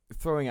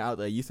throwing it out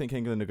there, you think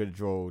England are going to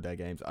draw all their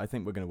games. I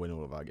think we're going to win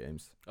all of our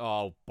games.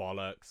 Oh,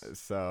 bollocks.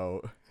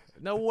 So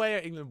no way are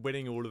England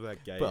winning all of their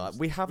games. But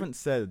we haven't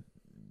said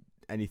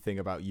anything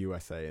about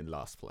USA in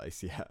last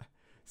place yet.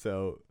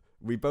 So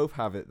we both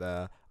have it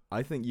there.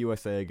 I think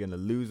USA are going to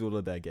lose all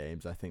of their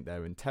games. I think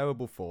they're in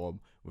terrible form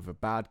with a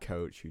bad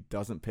coach who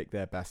doesn't pick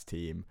their best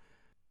team.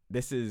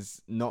 This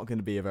is not going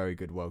to be a very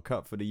good World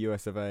Cup for the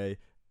US of A.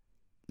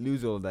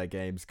 Lose all of their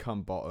games,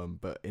 come bottom.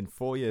 But in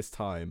 4 years'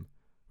 time,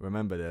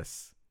 remember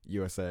this,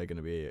 USA are going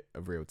to be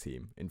a real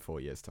team in 4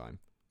 years' time.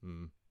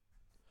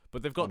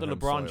 But they've got the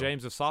LeBron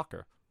James of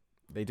soccer.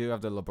 They do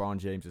have the LeBron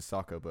James of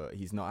soccer, but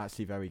he's not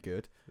actually very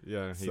good.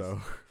 Yeah.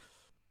 So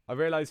I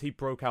realised he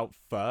broke out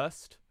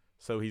first,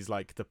 so he's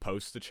like the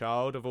poster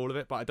child of all of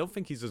it. But I don't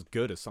think he's as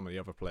good as some of the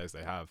other players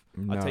they have.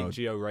 No. I take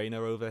Gio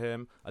Reyna over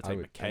him. I take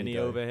McKennie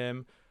over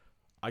him.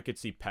 I could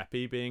see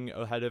Pepe being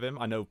ahead of him.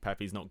 I know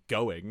Pepe's not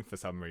going for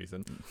some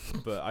reason,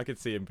 but I could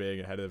see him being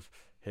ahead of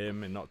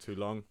him in not too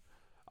long.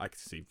 I could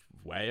see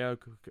Weah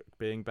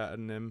being better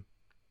than him.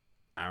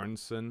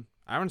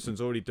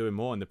 Aronson's already doing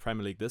more in the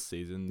Premier League this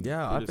season.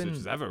 Yeah, Pulisic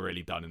has ever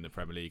really done in the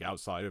Premier League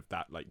outside of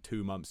that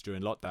 2 months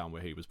during lockdown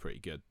where he was pretty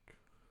good.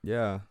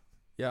 Yeah,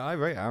 I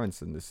rate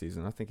Aronson this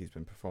season. I think he's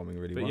been performing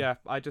really well. But yeah,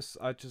 I just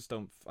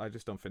don't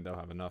think they'll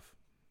have enough.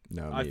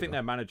 No, I think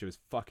their manager is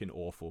fucking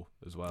awful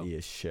as well. He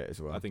is shit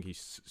as well. I think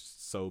he's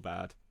so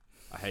bad.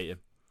 I hate him.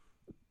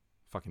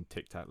 Fucking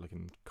tic-tac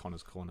looking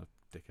Connor's Corner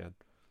dickhead.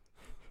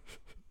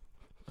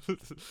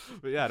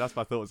 But yeah, that's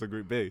my thoughts on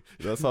Group B.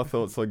 That's our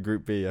thoughts on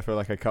Group B. I feel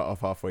like I cut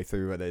off halfway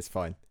through, but it's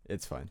fine.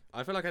 It's fine.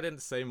 I feel like I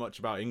didn't say much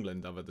about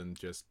England other than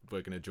just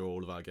we're going to draw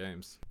all of our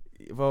games.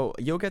 Well,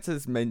 you'll get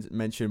to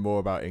mention more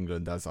about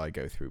England as I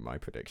go through my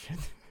prediction.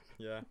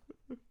 Yeah.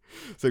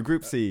 So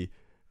Group C,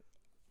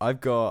 I've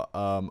got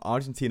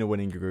Argentina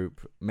winning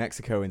group,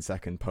 Mexico in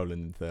second,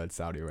 Poland in third,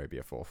 Saudi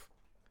Arabia fourth.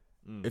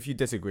 If you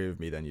disagree with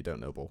me, then you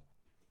don't know ball.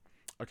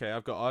 Okay,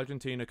 I've got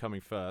Argentina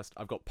coming first.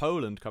 I've got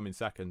Poland coming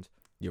second.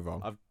 You're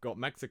wrong. I've got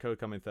Mexico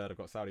coming third. I've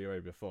got Saudi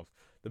Arabia fourth.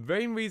 The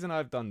main reason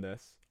I've done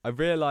this, I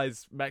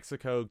realised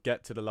Mexico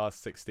get to the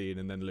last 16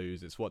 and then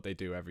lose. It's what they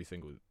do every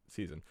single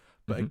season.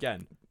 But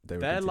again,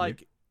 they're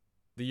like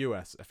the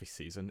US every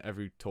season,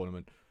 every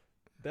tournament.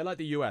 They're like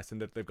the US in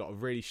that they've got a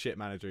really shit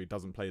manager who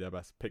doesn't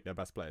pick their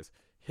best players.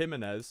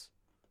 Jimenez,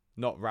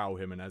 not Raul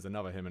Jimenez,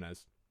 another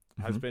Jimenez,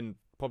 has been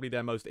probably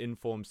their most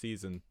informed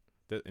season.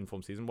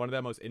 One of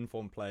their most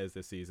informed players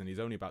this season. He's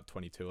only about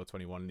 22 or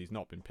 21 and he's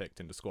not been picked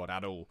in the squad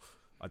at all.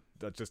 I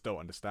just don't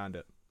understand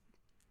it.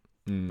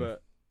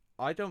 But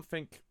I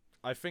think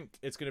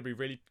it's going to be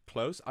really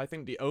close. I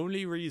think the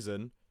only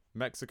reason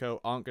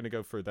Mexico aren't going to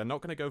go through, they're not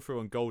going to go through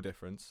on goal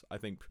difference. I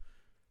think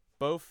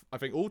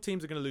all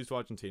teams are going to lose to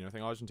Argentina. I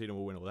think Argentina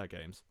will win all their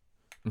games.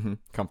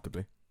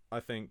 Comfortably. I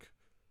think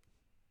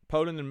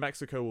Poland and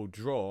Mexico will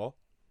draw.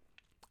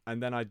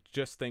 And then I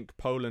just think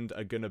Poland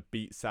are going to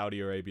beat Saudi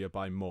Arabia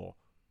by more.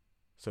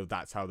 So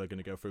that's how they're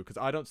going to go through. Because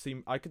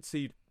I could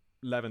see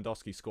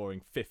Lewandowski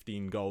scoring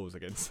 15 goals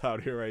against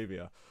Saudi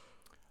Arabia.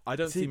 I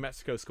don't see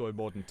Mexico scoring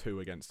more than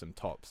 2 against them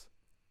tops.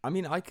 I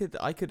mean, I could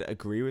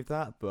agree with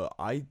that, but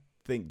I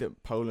think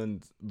that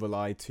Poland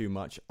rely too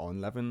much on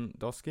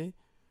Lewandowski.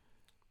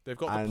 They've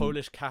got the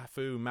Polish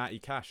Cafu, Matty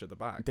Cash at the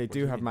back. They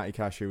do have Matty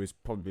Cash, who is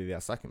probably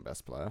their second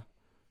best player.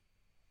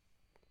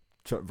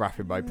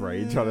 Wrapping my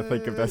brain, trying to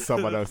think if there's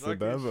someone else in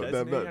there,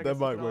 but there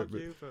might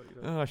be.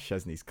 Oh,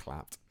 Szczesny's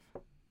clapped.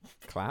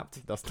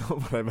 Clapped? That's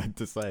not what I meant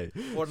to say.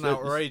 What an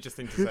outrageous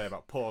thing to say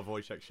about poor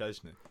Wojciech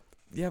Szczesny.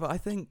 Yeah, but I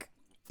think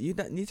you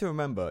need to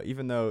remember,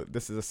 even though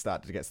this is a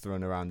stat that gets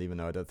thrown around, even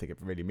though I don't think it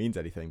really means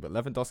anything, but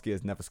Lewandowski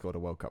has never scored a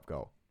World Cup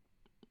goal.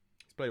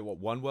 He's played,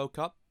 one World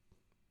Cup?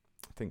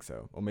 I think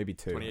so. Or maybe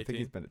 2. I think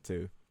he's been at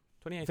 2.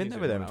 2018. I think they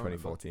were there in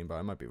 2014, but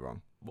I might be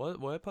wrong.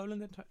 Were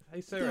Poland in... Hey,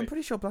 Yeah, Siri. I'm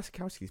pretty sure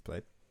Blasikowski's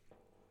played.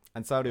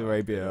 And Saudi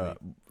Arabia...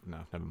 No,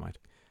 never mind.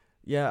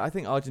 Yeah, I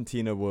think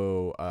Argentina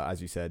will,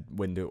 as you said,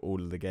 win all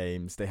of the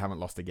games. They haven't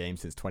lost a game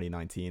since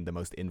 2019, the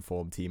most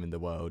informed team in the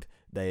world.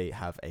 They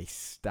have a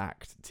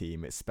stacked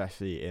team,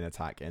 especially in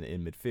attack and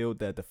in midfield.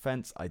 Their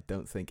defense, I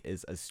don't think,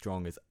 is as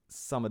strong as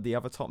some of the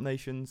other top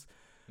nations,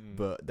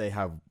 but they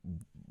have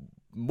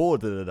more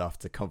than enough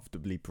to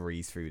comfortably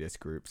breeze through this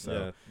group. So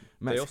yeah.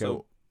 Mexico, They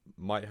also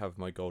might have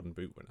my Golden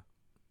Boot winner.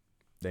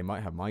 they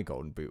might have my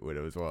Golden Boot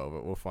winner as well,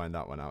 but we'll find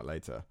that one out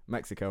later.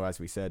 Mexico,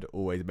 as we said,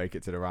 always make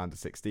it to the round of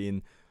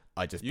 16.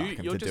 I just back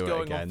them You're to just do it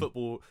going again.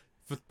 on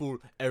football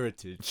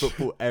heritage.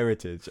 Football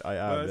heritage. I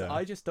am. Whereas Yeah.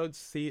 I just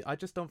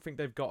don't think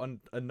they've got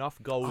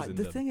enough goals in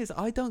The them. thing is,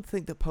 I don't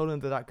think that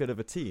Poland are that good of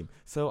a team.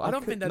 So I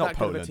don't think they're that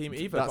good of a team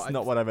either, That's but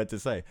not what I meant to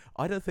say.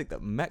 I don't think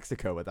that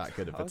Mexico are that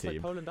good of I a was like,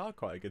 team. Poland are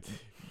quite a good team.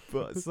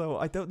 But so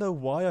I don't know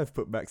why I've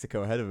put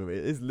Mexico ahead of them. It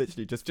is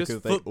literally just Just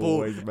because they football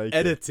always make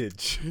it.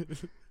 heritage.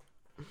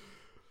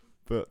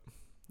 But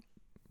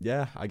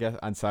yeah, I guess,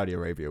 and Saudi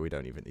Arabia, we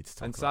don't even need to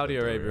talk And about Saudi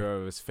them, do we?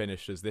 Arabia was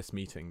finished as this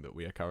meeting that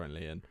we are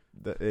currently in.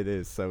 It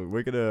is. So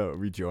we're gonna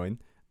rejoin,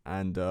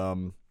 and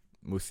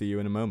we'll see you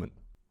in a moment.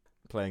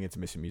 Playing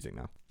intermission music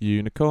now.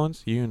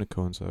 Unicorns,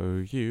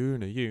 oh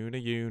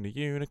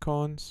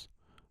unicorns.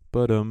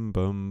 Bum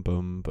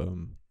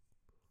bum.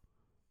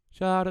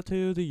 Shout out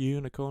to the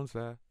unicorns,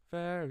 they're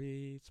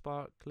very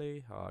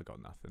sparkly. Oh, I got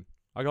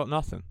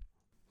nothing.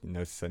 You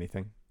notice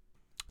anything?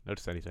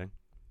 Notice anything?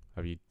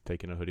 Have you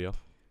taken a hoodie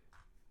off?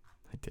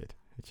 I did.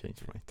 I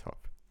changed my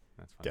top.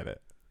 That's fine. Get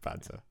it?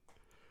 Banter.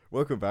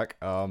 Welcome back.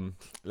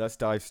 Let's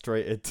dive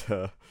straight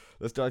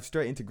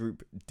into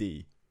Group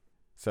D.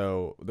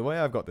 So the way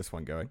I've got this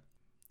one going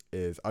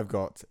is I've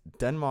got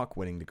Denmark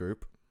winning the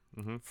group,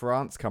 Mm-hmm.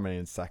 France coming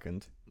in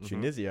second, Mhm.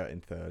 Tunisia in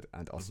third,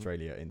 and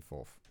Australia in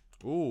fourth.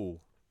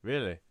 Ooh,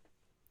 really?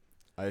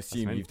 I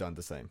assume amazing. you've done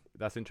the same.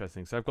 That's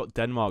interesting. So I've got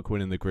Denmark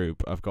winning the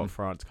group. I've got Mm.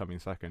 France coming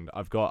second.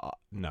 I've got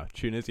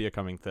Tunisia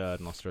coming third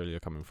and Australia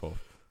coming fourth.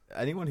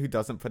 Anyone who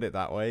doesn't put it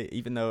that way,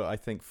 even though I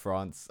think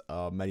France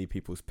are many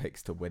people's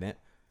picks to win it,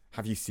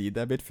 have you seen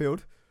their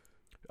midfield?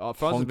 France's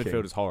Honking.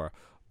 midfield is horror,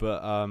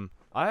 but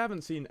I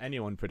haven't seen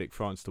anyone predict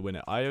France to win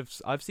it.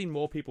 I've seen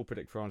more people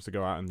predict France to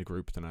go out in the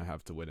group than I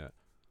have to win it.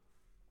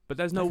 But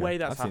there's no Okay, way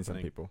that's I've seen some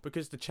happening people.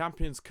 because the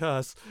Champions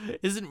Curse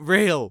isn't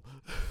real.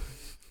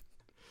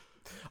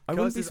 I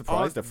wouldn't be Curses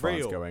surprised aren't if France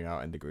real. going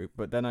out in the group,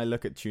 but then I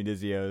look at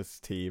Tunisia's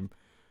team,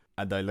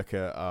 and I look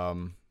at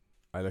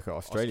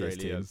Australia's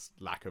team.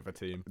 lack of a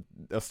team.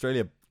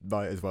 Australia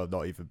might as well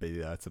not even be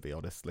there, to be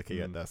honest, looking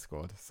at Mm. their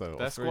squad. So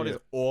Their squad is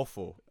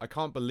awful. I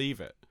can't believe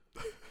it.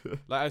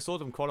 Like I saw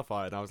them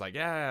qualify and I was like,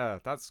 yeah,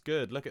 that's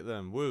good. Look at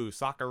them. Woo,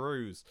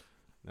 Socceroos.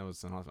 That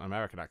was an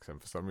American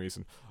accent for some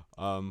reason.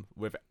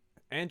 With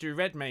Andrew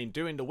Redmayne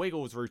doing the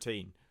Wiggles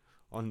routine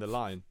on the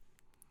line.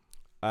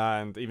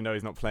 And even though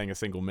he's not playing a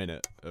single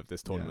minute of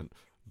this tournament.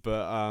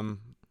 But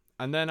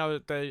and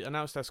then they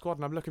announced their squad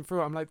and I'm looking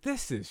through it. I'm like,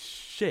 this is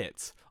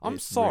shit. I'm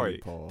It's sorry.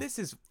 really poor. This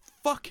is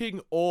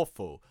fucking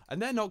awful.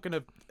 And they're not going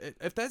to...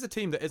 If there's a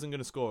team that isn't going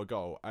to score a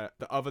goal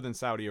other than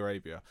Saudi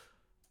Arabia,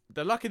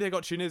 they're lucky they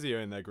got Tunisia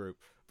in their group.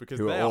 Because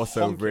who they are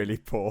also honking, really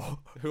poor.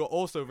 who are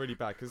also really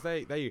bad because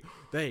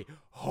they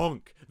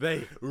honk,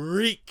 they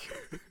reek,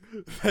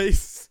 they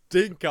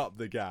stink up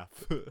the gaff.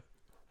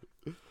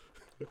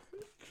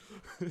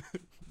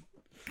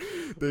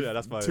 Yeah,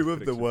 that's my Two of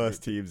the prediction.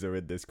 worst teams are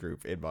in this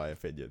group, in my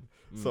opinion.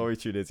 Mm. Sorry,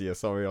 Tunisia.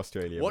 Sorry,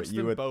 Australia. Watch but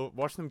you them would...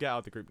 watch them get out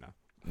of the group now.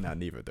 Nah,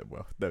 neither of them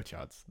will. No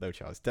chance. No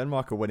chance.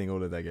 Denmark are winning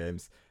all of their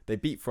games. They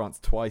beat France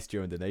twice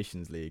during the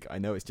Nations League. I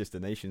know it's just the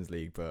Nations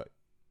League, but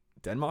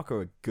Denmark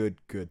are a good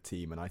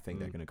team, and I think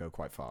they're Mm. going to go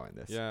quite far in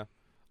this. Yeah.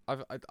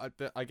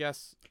 I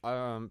guess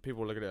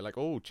people look at it like,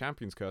 oh,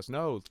 Champions Curse.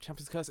 No, the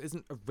Champions Curse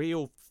isn't a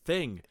real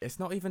thing. It's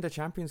not even the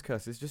Champions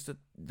Curse. It's just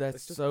they're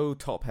It's just- so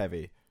top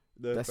heavy.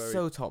 They're very-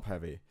 so top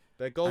heavy.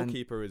 Their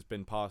goalkeeper has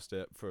been past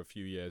it for a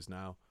few years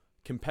now.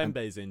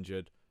 Kimpembe's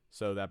injured,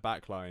 so their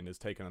backline has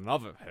taken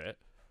another hit.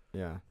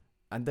 Yeah.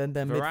 And then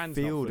their Varane's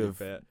not midfield fully of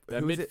fit.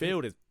 Their who is it-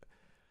 midfield is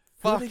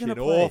who are they fucking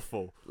gonna play?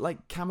 awful.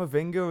 like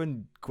Camavinga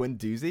and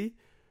Guendouzi,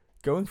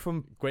 going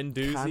from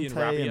Guendouzi Kante and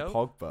Rabiot.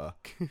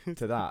 Pogba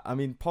to that. I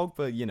mean,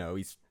 Pogba,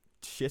 he's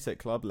shit at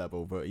club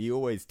level, but he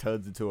always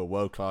turns into a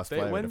world class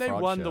player. When in a they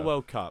France won the shirt.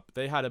 World Cup,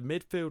 they had a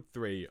midfield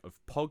three of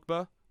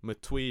Pogba,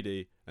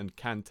 Matuidi, and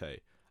Kante.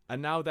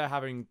 And now they're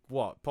having,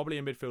 probably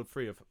a midfield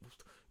three of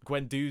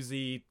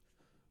Guendouzi,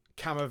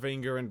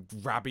 Camavinga, and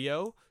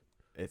Rabiot.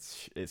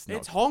 It's not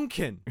It's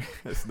honking.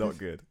 it's not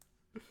good.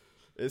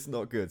 It's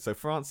not good. So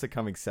France are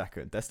coming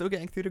second. They're still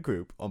getting through the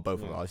group on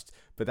both of Yeah. ours,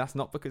 but that's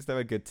not because they're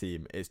a good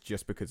team. It's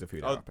just because of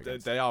who they're up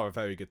against. They are a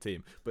very good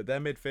team. But their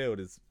midfield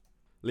is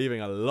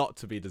leaving a lot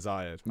to be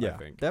desired. I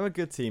think they're a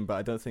good team, but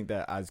I don't think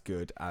they're as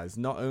good as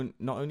not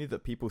only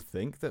that people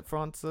think that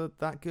France are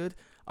that good.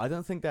 I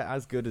don't think they're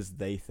as good as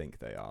they think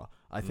they are.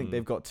 I think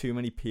they've got too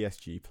many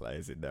PSG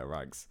players in their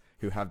ranks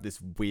who have this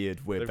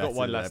weird we're They've better got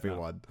one than less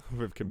everyone.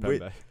 with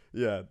Kimpembe.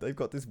 Yeah, they've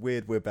got this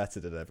weird we're better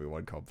than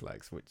everyone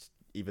complex, which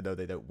even though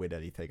they don't win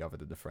anything other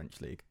than the French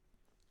league.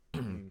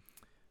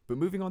 But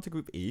moving on to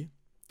Group E,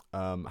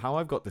 how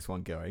I've got this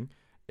one going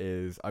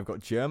is I've got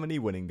Germany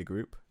winning the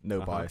group,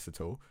 no bias at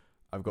all.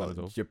 I've got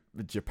Not at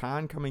all.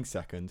 Japan coming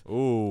second.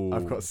 Ooh.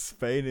 I've got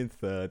Spain in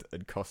third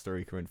and Costa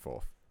Rica in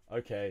fourth.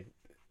 Okay,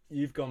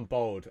 you've gone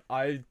bold.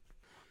 I'm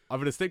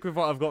going to stick with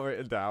what I've got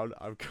written down.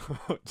 I've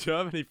got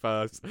Germany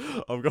first.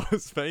 I've got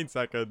Spain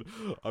second.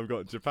 I've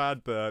got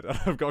Japan third. And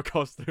I've got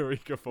Costa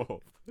Rica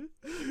fourth.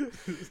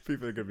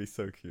 People are going to be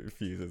so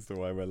confused as to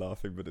why we're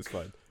laughing, but it's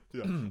fine.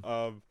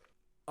 Yeah.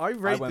 I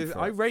went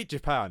rate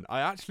Japan. I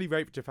actually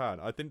rate Japan.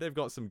 I think they've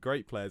got some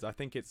great players. I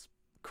think it's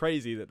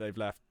crazy that they've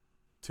left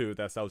two of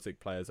their Celtic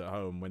players at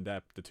home when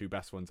they're the two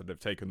best ones and they've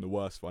taken the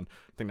worst one.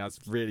 I think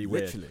that's really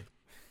weird. Literally.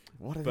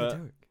 What are But they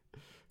doing?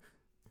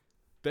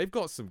 They've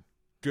got some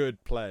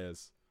good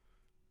players.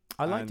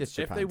 I like And this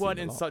Japan if they weren't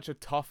team a in lot. such a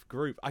tough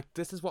group,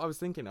 this is what I was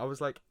thinking. I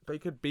was like, they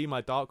could be my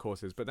dark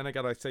horses. But then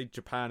again, I say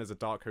Japan is a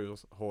dark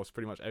horse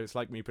pretty much. It's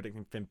like me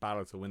predicting Finn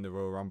Balor to win the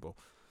Royal Rumble.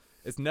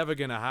 It's never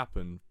going to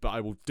happen, but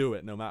I will do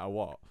it no matter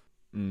what.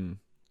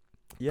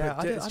 Yeah,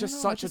 But it's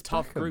just such a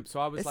tough group. So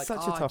I was It's like,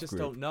 such a I tough just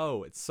group. don't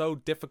know. It's so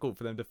difficult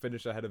for them to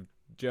finish ahead of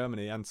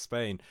Germany and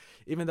Spain,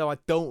 even though I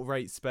don't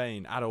rate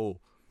Spain at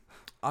all.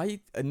 I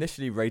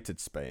initially rated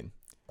Spain.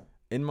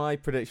 In my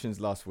predictions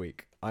last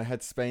week, I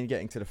had Spain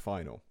getting to the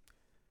final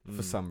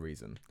for some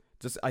reason.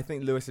 I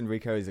think Luis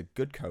Enrique is a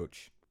good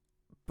coach,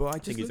 but I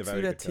just he's a looked very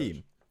through their good coach.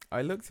 team.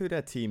 I looked through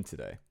their team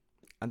today,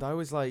 and I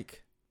was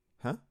like,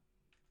 huh?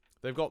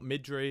 They've got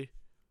Midri.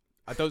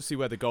 I don't see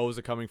where the goals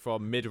are coming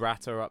from.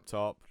 Midrata up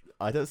top.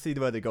 I don't see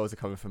where the goals are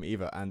coming from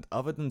either. And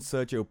other than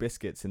Sergio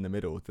Busquets in the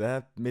middle,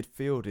 their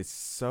midfield is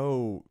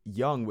so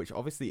young, which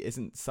obviously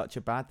isn't such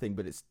a bad thing,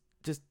 but it's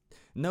just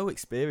no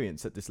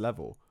experience at this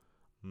level.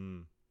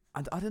 And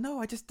I don't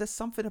know, there's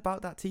something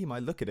about that team. I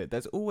look at it.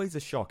 There's always a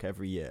shock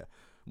every year.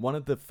 One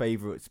of the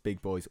favourites,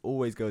 big boys,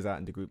 always goes out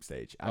in the group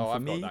stage. And for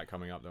I've me, got that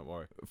coming up. Don't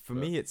worry. For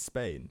me, it's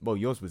Spain. Well,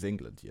 yours was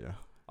England, you know.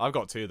 I've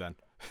got two then.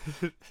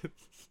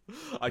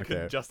 I Okay.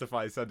 could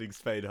justify sending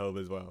Spain home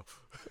as well.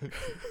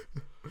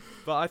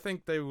 But I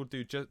think they will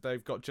do.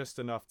 They've got just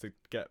enough to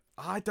get.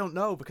 I don't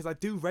know because I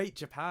do rate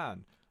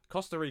Japan.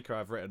 Costa Rica,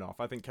 I've written off.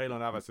 I think Keylor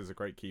Navas is a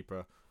great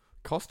keeper.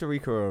 Costa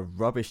Rica are a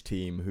rubbish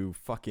team who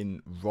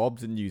fucking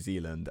robbed New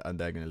Zealand, and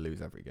they're going to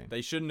lose every game.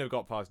 They shouldn't have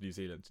got past New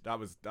Zealand. That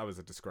was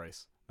a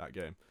disgrace, that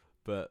game.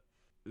 But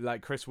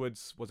like Chris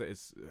Woods, was it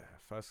his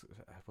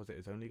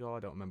only goal? I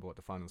don't remember what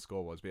the final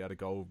score was, but he had a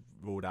goal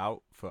ruled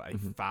out for a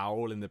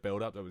foul in the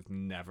build-up. That was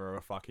never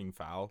a fucking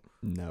foul.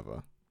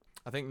 Never.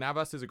 I think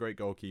Navas is a great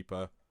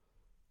goalkeeper.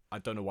 I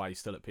don't know why he's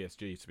still at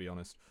PSG, to be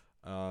honest.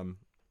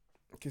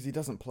 Because he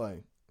doesn't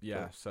play.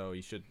 Yeah, so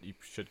he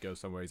should go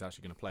somewhere he's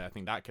actually going to play. I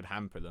think that could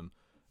hamper them.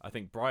 I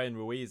think Brian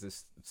Ruiz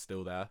is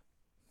still there,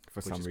 For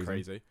which some is reason.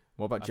 crazy.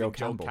 What about I Joe think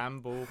Campbell? Joe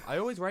Campbell. I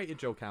always rated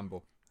Joe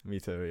Campbell.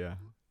 Me too, yeah.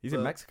 He's in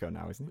But- Mexico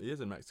now, isn't he? He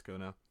is in Mexico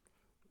now.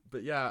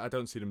 But yeah, I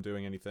don't see them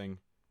doing anything.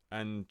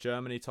 And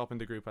Germany topping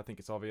the group, I think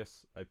it's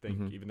obvious. I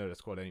think even though their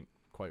squad ain't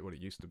quite what it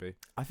used to be.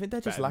 I think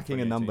they're just Better than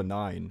lacking a number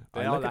 2018. 9.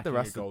 They I are look at the lacking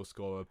rest a goal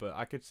scorer, but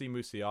I could see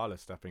Musiala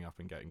stepping up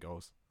and getting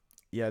goals.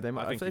 Yeah, they I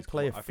might. If think they he's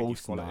play a I think he's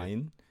false quality.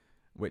 9,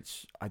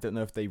 which I don't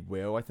know if they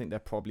will. I think they're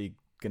probably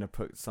gonna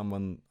put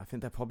someone. I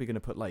think they're probably gonna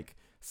put like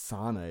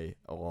Sane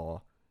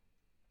or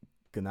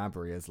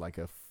Gnabry as like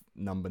a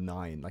number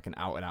 9, like an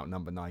out and out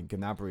number 9.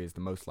 Gnabry is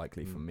the most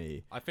likely for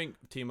me. I think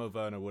Timo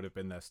Werner would have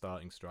been their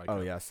starting striker.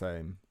 Oh yeah,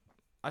 same.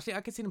 Actually,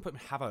 I could see them putting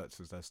Havertz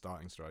as their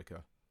starting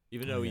striker,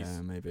 even though he's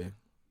yeah, maybe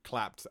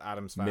clapped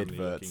Adam's family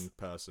Midverts. looking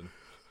person.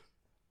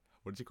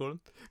 What did you call him?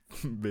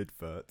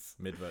 midverts.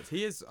 Midverts.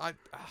 He is. I've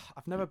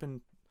never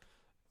been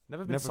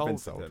Never been sold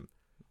sold. with him.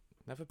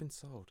 Never been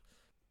sold.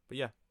 But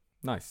yeah,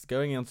 Nice.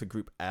 Going on to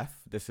Group F.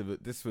 This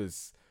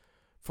was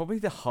probably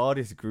the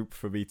hardest group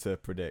for me to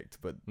predict,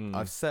 but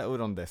I've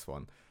settled on this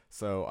one.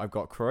 So I've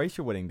got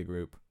Croatia winning the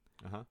group,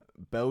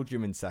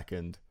 Belgium in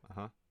second,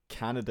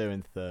 Canada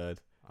in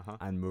third,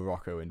 and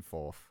Morocco in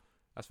fourth.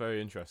 That's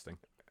very interesting.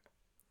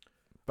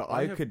 But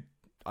I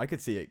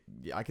could see it.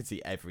 I could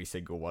see every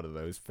single one of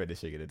those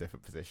finishing in a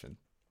different position.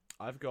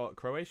 I've got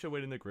Croatia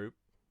winning the group.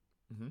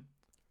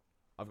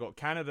 I've got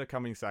Canada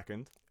coming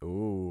second.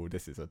 Ooh,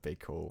 this is a big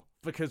call.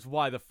 Because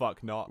why the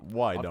fuck not?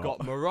 Why I've not?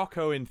 got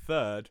Morocco in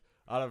third,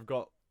 and I've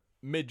got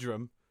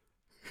Midram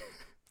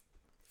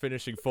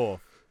finishing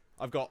fourth.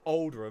 I've got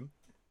Oldham.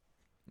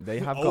 They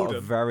have got a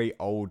Oldham. very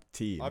old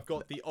team. I've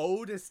got the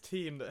oldest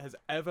team that has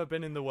ever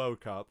been in the World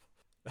Cup.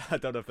 I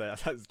don't know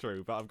if that's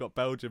true, but I've got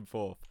Belgium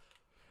fourth,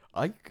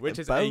 which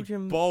is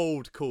Belgium. a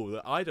bold call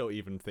that I don't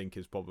even think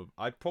is probably.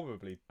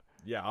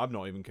 I'm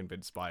not even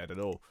convinced by it at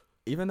all.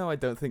 Even though I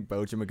don't think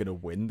Belgium are going to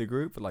win the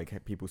group,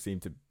 like people seem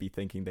to be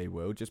thinking they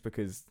will, just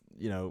because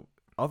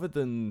other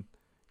than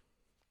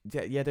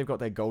yeah, they've got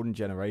their golden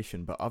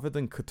generation, but other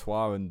than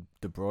Courtois and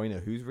De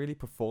Bruyne, who's really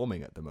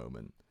performing at the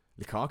moment?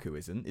 Lukaku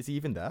isn't. Is he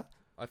even there?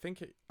 I think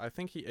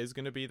he is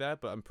going to be there,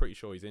 but I'm pretty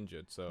sure he's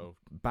injured. So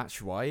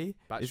Batshuayi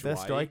is their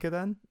Batshuayi. striker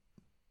then?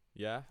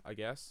 yeah, I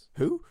guess.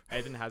 Who?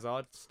 Eden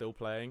Hazard still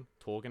playing.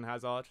 Torgan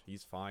Hazard,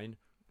 he's fine.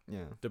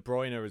 Yeah. De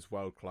Bruyne is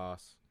world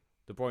class.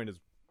 De Bruyne is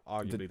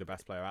arguably the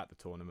best player at the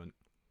tournament.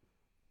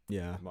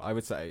 Yeah, I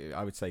would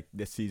say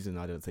this season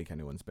I don't think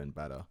anyone's been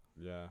better.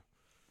 Yeah.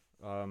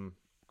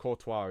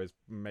 Courtois is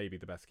maybe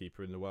the best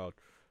keeper in the world.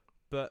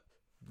 But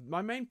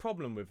my main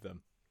problem with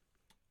them,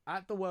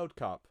 at the World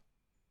Cup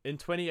in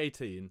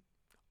 2018,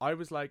 I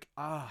was like,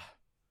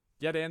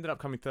 yeah, they ended up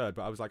coming third,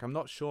 but I was like, I'm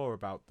not sure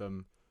about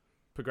them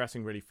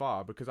progressing really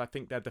far because I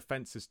think their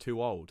defense is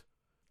too old.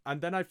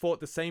 And then I thought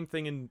the same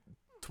thing in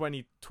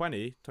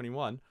 2020,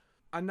 21,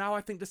 and now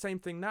I think the same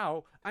thing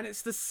now, and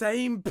it's the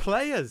same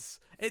players.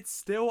 It's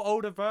still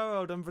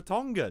Alderweireld and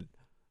Vertonghen.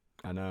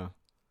 I know.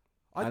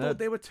 I know. thought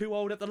they were too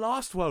old at the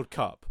last World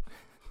Cup.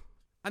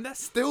 And they're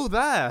still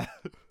there.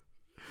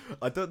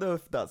 I don't know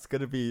if that's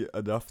going to be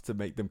enough to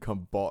make them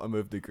come bottom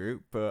of the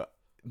group, but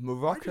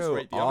Morocco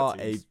rate the other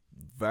are a teams.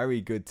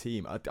 very good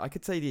team. I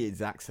could say the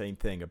exact same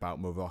thing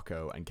about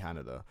Morocco and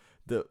Canada.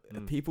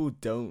 That people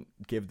don't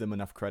give them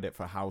enough credit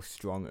for how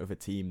strong of a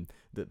team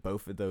that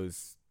both of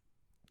those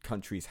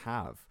countries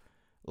have.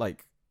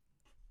 Like,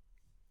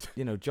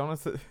 you know,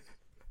 Jonathan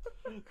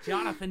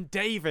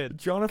David.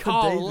 Carl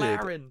David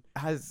Laren.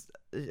 has,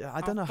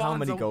 I don't know how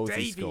many Alphonso goals he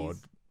Davies. scored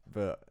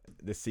but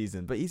this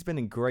season, but he's been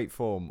in great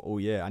form all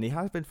year, and he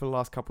has been for the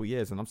last couple of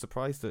years, and I'm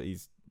surprised that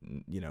he's,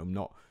 you know,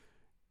 not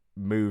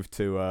moved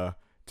to a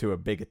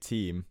bigger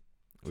team,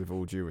 with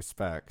all due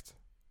respect.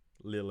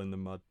 Lille in the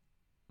mud.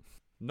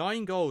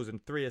 9 goals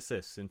and 3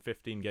 assists in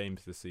 15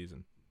 games this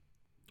season.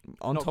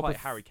 On Not top quite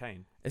of Harry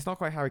Kane. It's not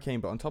quite Harry Kane,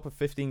 but on top of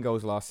 15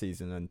 goals last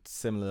season and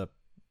similar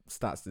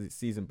stats the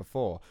season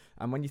before,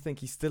 and when you think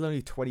he's still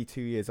only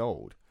 22 years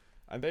old,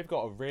 And they've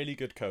got a really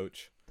good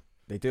coach,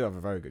 they do have a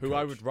very good who coach.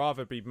 I would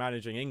rather be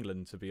managing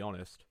England, to be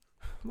honest.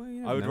 Well,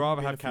 you I would know,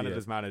 rather maybe in have a few Canada's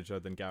years. manager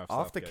than Gareth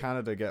After Southgate.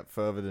 Canada get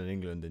further than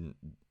England and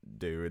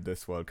do in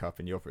this World Cup,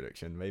 in your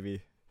prediction,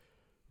 maybe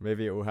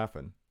it will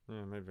happen.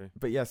 Yeah, maybe.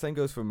 But yeah, same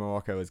goes for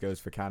Morocco as goes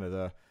for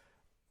Canada.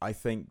 I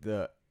think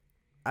that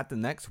at the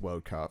next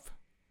World Cup,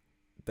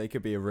 they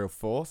could be a real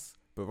force.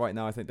 But right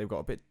now, I think they've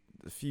got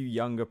a few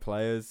younger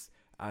players,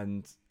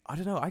 and I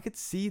don't know. I could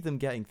see them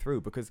getting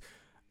through because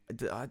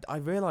I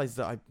realized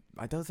that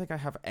I don't think I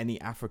have any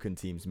African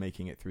teams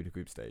making it through the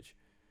group stage.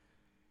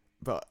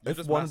 But You're if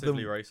just one of them,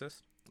 massively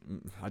racist.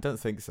 I don't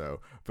think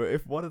so. But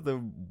if one of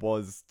them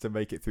was to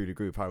make it through the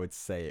group, I would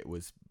say it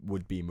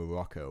would be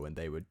Morocco, and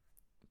they would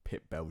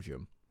pit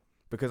Belgium,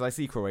 because I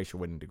see Croatia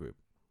winning the group.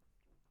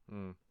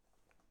 Mm.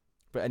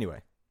 But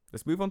anyway,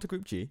 let's move on to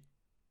Group G.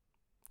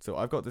 So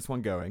I've got this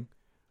one going.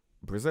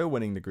 Brazil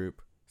winning the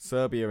group,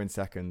 Serbia in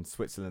second,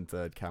 Switzerland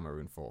third,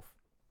 Cameroon fourth.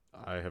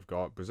 I have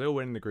got Brazil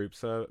winning the group,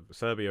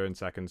 Serbia in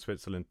second,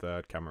 Switzerland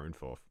third, Cameroon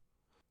fourth.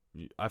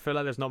 I feel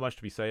like there's not much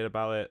to be said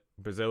about it.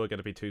 Brazil are going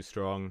to be too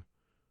strong.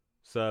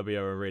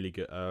 Serbia are a really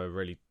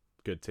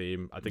good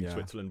team. I think Yeah.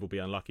 Switzerland will be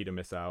unlucky to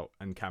miss out,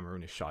 and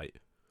Cameroon is shite.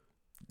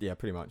 Yeah,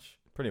 pretty much.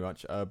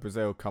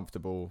 Brazil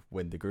comfortable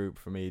win the group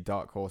for me.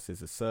 Dark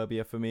horses are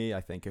Serbia for me.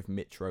 I think if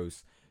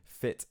Mitro's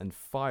fit and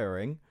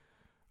firing,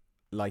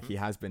 like he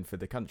has been for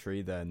the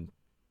country, then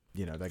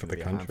you know they're going to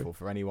be a handful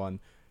for anyone.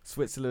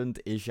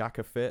 Switzerland, is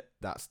Xhaka fit?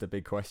 That's the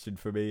big question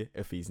for me.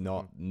 If he's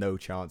not, no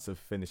chance of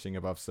finishing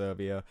above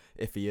Serbia.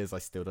 If he is, I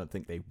still don't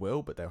think they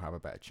will, but they'll have a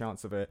better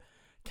chance of it.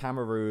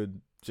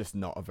 Cameroon, just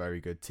not a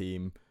very good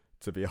team,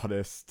 to be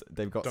honest.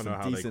 They've got Don't know some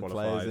how they decent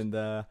qualified. players in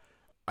there.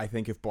 I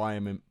think if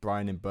Brian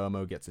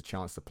Mbeumo gets a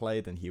chance to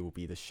play, then he will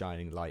be the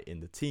shining light in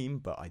the team,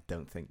 but I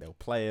don't think they'll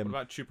play What him.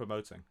 about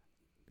Choupo-Moting?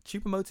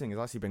 Choupo-Moting has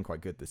actually been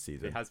quite good this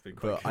season. It has been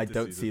quite But good I this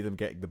don't season. see them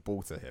getting the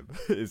ball to him,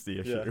 is the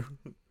issue.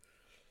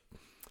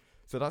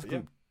 So that's Yeah.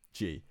 Group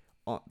G.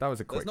 That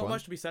was a quick There's not one.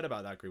 much to be said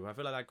about that group. I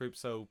feel like that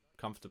group's so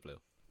comfortable.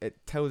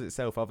 It tells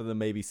itself, other than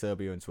maybe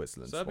Serbia and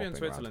Switzerland. Serbia and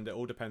swapping around. Switzerland, it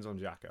all depends on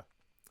Xhaka.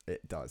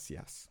 It does,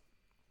 yes.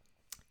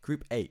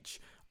 Group H,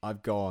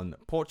 I've gone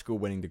Portugal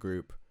winning the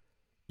group,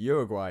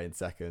 Uruguay in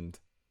second,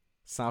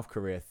 South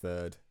Korea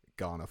third,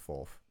 Ghana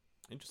fourth.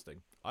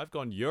 Interesting. I've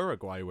gone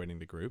Uruguay winning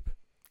the group,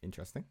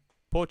 Interesting.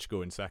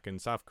 Portugal in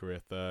second, South Korea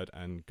third,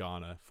 and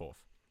Ghana fourth.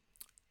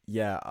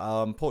 Yeah,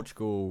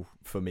 Portugal,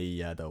 for me,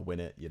 yeah, they'll win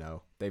it, you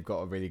know. They've got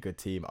a really good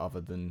team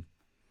other than...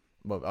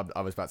 Well,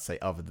 I was about to say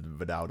other than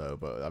Ronaldo,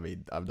 but I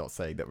mean, I'm not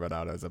saying that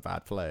Ronaldo's a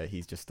bad player.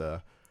 He's just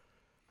a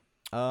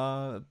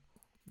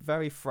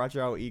very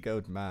fragile,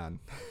 egoed man.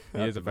 He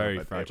at is the a very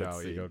moment, it would fragile,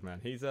 seem. egoed man.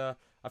 He's I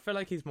feel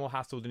like he's more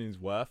hassled than he's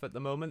worth at the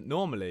moment.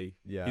 Normally,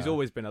 Yeah. he's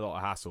always been a lot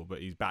of hassle, but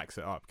he backs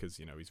it up because,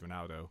 you know, he's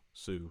Ronaldo,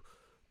 Sue.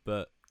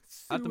 But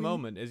at the Suey.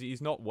 moment,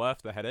 he's not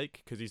worth the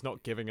headache because he's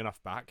not giving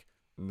enough back.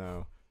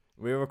 No.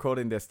 We were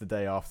recording this the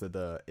day after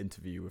the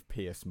interview with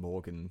Piers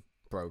Morgan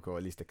broke, or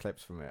at least the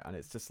clips from it, and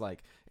it's just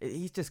like,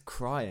 he's just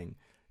crying.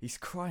 He's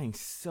crying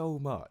so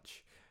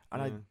much.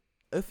 And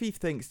if he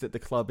thinks that the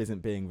club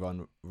isn't being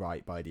run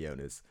right by the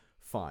owners,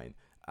 fine.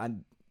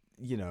 And,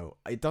 you know,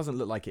 it doesn't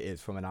look like it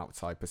is from an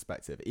outside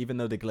perspective, even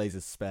though the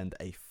Glazers spend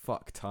a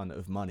fuck ton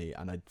of money.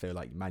 And I feel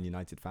like Man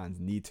United fans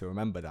need to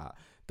remember that.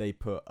 They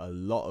put a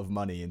lot of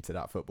money into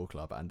that football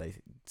club, and they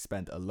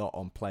spent a lot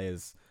on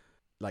players,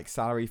 like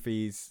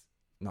players'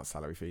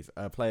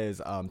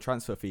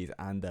 transfer fees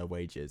and their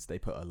wages. They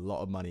put a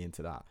lot of money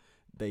into that.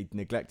 They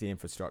neglect the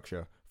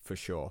infrastructure for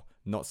sure.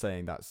 Not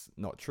saying that's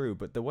not true,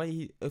 but the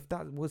way if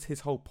that was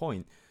his whole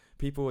point,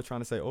 people were trying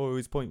to say, oh,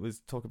 his point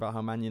was talk about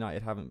how Man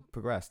United haven't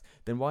progressed.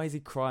 Then why is he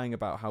crying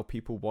about how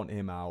people want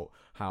him out,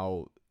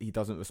 how he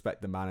doesn't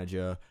respect the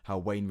manager, how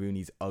Wayne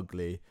Rooney's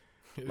ugly?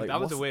 Like, that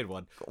was a weird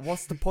one.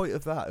 What's the point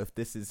of that if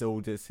this is all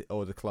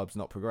the club's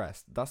not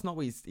progressed? That's not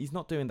what he's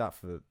not doing that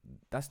for.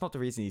 That's not the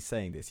reason he's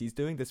saying this. He's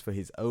doing this for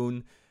his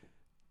own.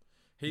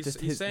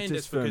 He's saying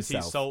this because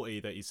he's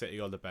salty that he's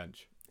sitting on the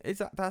bench.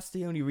 That's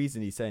the only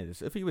reason he's saying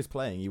this. If he was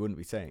playing, he wouldn't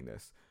be saying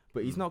this.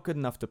 But he's not good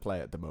enough to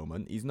play at the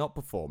moment. He's not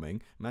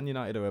performing. Man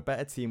United are a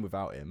better team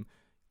without him.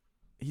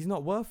 He's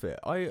not worth it.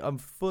 I am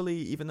fully,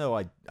 even though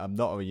I'm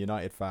not a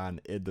United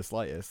fan in the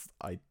slightest,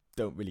 I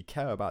don't really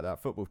care about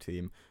that football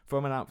team.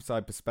 From an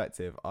outside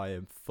perspective, I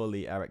am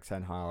fully Erik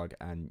ten Hag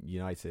and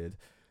United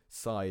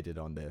sided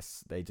on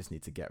this. They just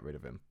need to get rid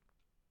of him.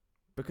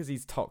 Because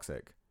he's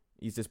toxic.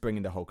 He's just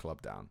bringing the whole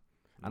club down.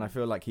 And I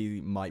feel like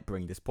he might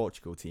bring this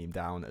Portugal team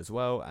down as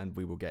well, and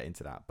we will get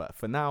into that. But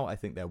for now, I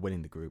think they're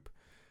winning the group.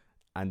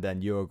 And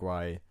then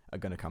Uruguay are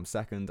going to come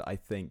second. I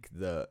think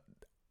the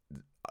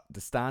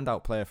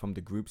standout player from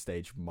the group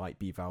stage might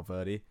be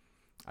Valverde.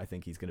 I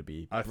think he's going to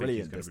be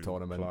brilliant this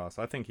tournament. Class.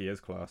 I think he is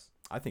class.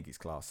 I think he's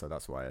class, so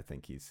that's why I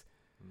think he's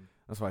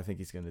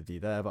going to be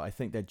there. But I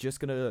think they're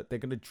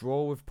going to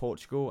draw with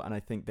Portugal, and I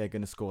think they're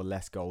going to score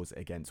less goals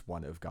against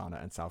one of Ghana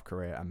and South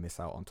Korea and miss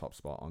out on top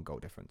spot on goal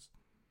difference.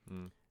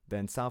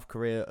 Then South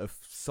Korea, if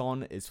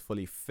Son is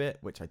fully fit,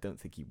 which I don't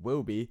think he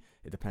will be,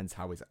 it depends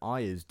how his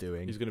eye is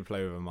doing. He's going to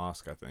play with a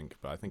mask, I think,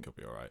 but I think he'll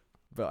be all right.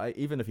 But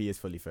even if he is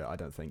fully fit, I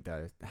don't think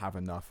they have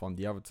enough on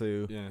the other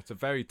two. Yeah, it's a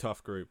very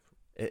tough group.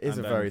 It is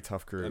very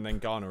tough group. And then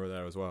Ghana are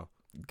there as well.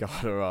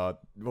 Ghana are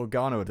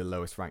the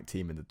lowest ranked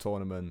team in the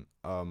tournament.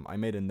 I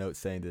made a note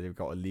saying that they've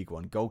got a League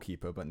One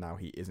goalkeeper, but now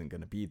he isn't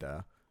going to be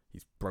there.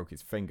 He's broke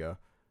his finger,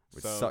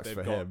 which sucks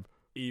for him.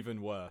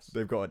 Even worse.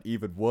 They've got an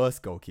even worse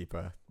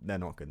goalkeeper. They're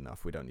not good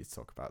enough. We don't need to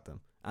talk about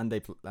them. And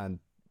and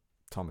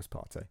Thomas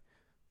Partey.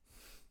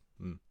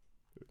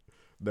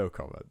 No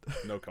comment.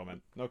 No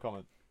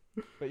comment.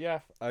 But yeah,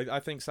 I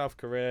think South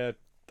Korea,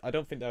 I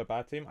don't think they're a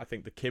bad team. I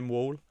think the Kim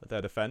wall at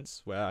their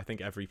defence, where I think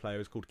every player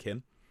is called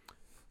Kim,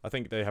 I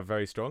think they have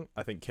very strong.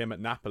 I think Kim at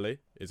Napoli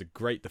is a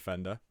great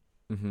defender.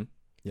 Mm-hmm.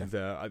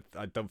 Yeah.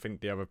 I don't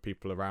think the other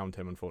people around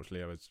him,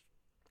 unfortunately, are as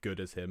good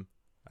as him.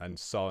 And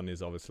Son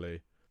is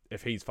obviously,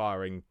 if he's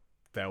firing,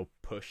 they'll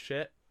push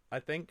it, I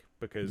think,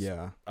 because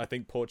I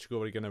think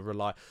Portugal are going to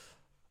rely.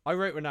 I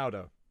rate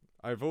Ronaldo.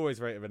 I've always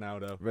rated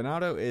Ronaldo.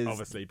 Ronaldo is...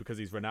 Obviously, because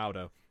he's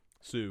Ronaldo.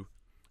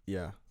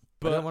 Yeah.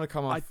 But I don't want to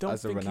come off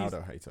as a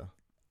Ronaldo hater.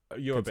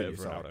 You're a bit of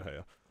a Ronaldo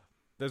hater.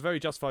 There's very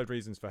justified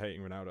reasons for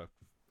hating Ronaldo.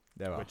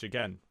 There are. Which,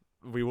 again,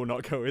 we will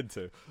not go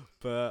into.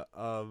 But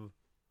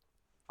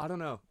I don't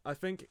know. I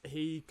think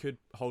he could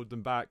hold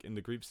them back in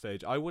the group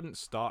stage. I wouldn't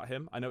start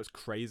him. I know it's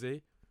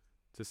crazy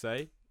to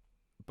say,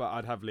 but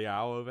I'd have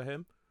Leao over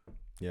him.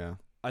 Yeah.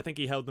 I think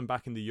he held them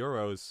back in the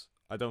Euros.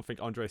 I don't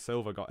think Andre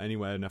Silva got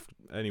anywhere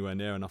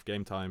near enough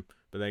game time.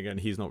 But then again,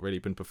 he's not really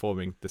been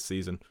performing this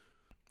season.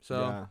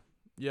 So,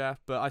 yeah,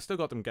 but I still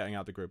got them getting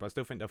out the group. I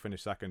still think they'll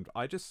finish second.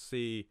 I just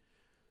see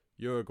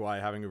Uruguay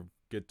having a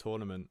good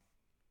tournament.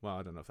 Well,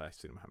 I don't know if I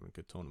see them having a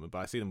good tournament, but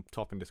I see them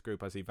topping this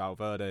group. I see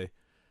Valverde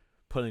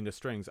pulling the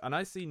strings. And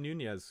I see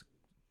Nunez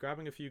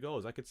grabbing a few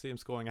goals. I could see him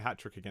scoring a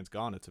hat-trick against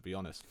Ghana, to be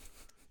honest.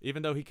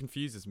 Even though he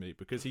confuses me,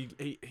 because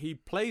he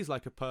plays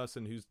like a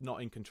person who's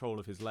not in control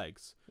of his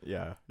legs.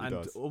 Yeah, he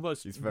does.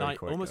 Almost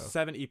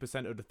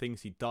 70% of the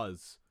things he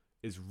does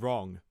is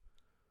wrong.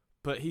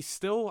 But I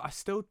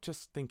still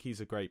just think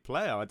he's a great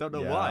player. I don't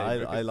know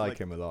why. I like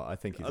him a lot. I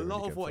think he's a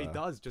lot of what he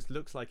does just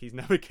looks like he's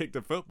never kicked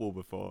a football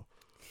before.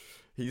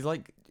 He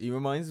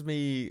reminds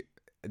me.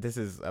 This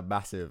is a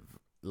massive,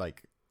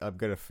 I'm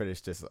gonna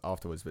finish this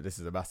afterwards, but this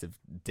is a massive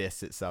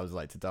diss. It sounds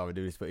like to Darwin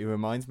Núñez, but he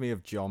reminds me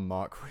of John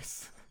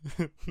Marquis.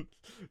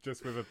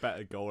 Just with a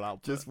better goal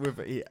output. Just with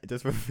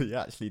he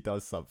actually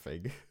does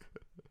something.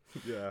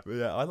 Yeah. But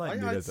yeah, I like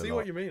Núñez a lot. I see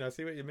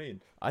what you mean.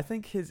 I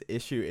think his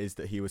issue is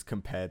that he was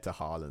compared to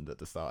Haaland at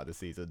the start of the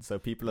season, so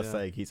people are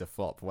saying he's a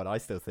flop, when I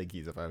still think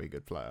he's a very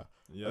good player.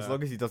 Yeah. As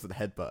long as he doesn't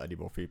headbutt any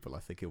more people, I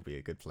think he'll be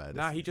a good player.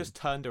 He just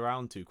turned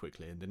around too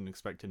quickly and didn't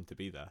expect him to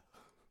be there.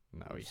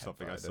 No,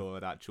 something I saw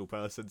an actual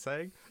person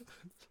saying.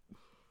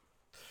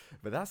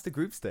 But that's the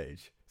group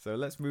stage. So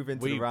let's move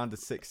into the round of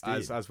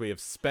 16. As we have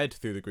sped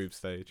through the group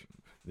stage.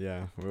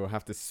 Yeah, we'll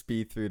have to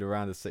speed through the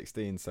round of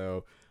 16.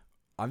 So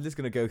I'm just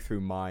going to go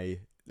through my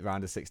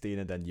round of 16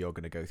 and then you're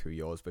going to go through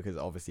yours because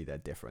obviously they're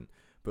different.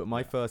 But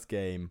my first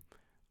game...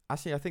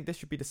 Actually, I think this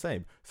should be the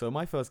same. So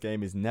my first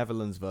game is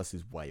Netherlands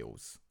versus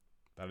Wales.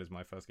 That is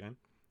my first game.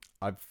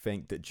 I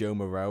think that Joe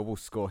Morrell will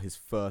score his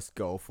first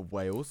goal for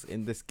Wales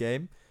in this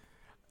game,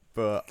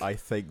 but I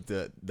think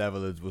that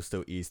Netherlands will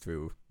still ease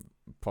through,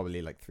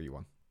 probably like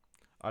 3-1.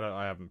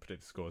 I haven't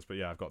predicted scores, but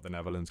yeah, I've got the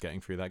Netherlands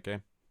getting through that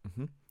game.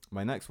 Mm-hmm.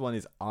 My next one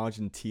is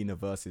Argentina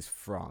versus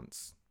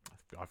France.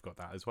 I've got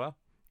that as well.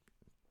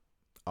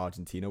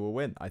 Argentina will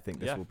win. I think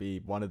this will be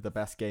one of the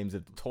best games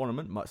of the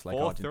tournament, much like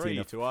 4-3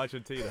 Argentina to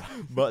Argentina.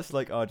 much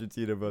like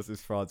Argentina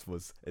versus France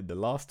was in the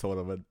last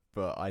tournament.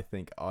 But I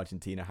think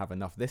Argentina have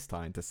enough this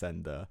time to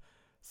send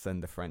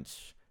the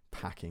French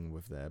packing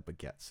with their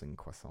baguettes and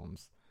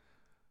croissants.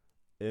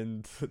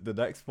 In the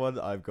next one,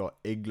 I've got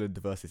England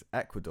versus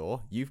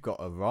Ecuador. You've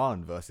got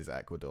Iran versus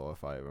Ecuador,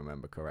 if I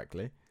remember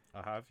correctly.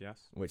 I have,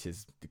 yes. Which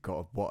is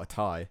what a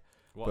tie.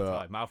 What a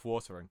tie.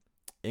 Mouth-watering.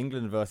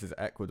 England versus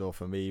Ecuador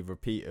for me,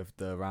 repeat of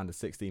the round of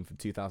 16 from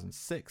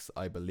 2006,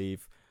 I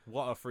believe.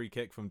 What a free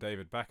kick from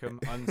David Beckham.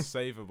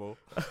 Unsavable.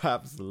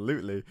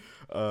 Absolutely.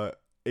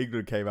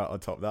 England came out on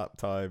top that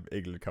time.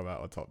 England come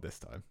out on top this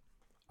time.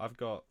 I've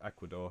got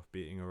Ecuador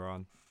beating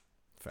Iran.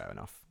 Fair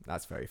enough.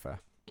 That's very fair.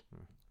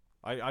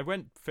 I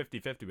went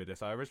 50-50 with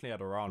this. I originally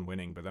had Iran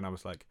winning, but then I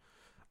was like,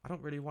 I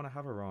don't really want to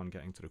have Iran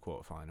getting to the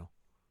quarterfinal.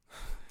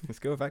 Let's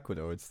go with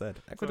Ecuador instead.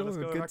 Ecuador is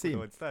a good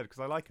team. Instead,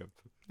 because I like them.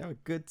 They're a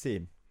good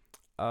team.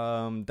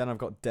 Then I've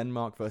got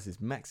Denmark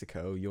versus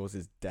Mexico. Yours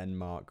is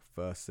Denmark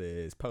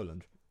versus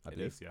Poland, I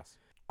believe. It is, yes.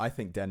 I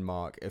think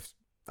Denmark, if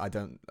I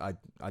don't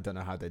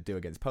know how they do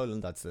against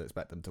Poland, I'd still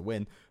expect them to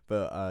win,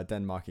 but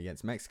Denmark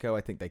against Mexico,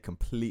 I think they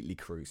completely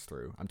cruise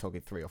through. I'm talking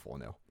 3 or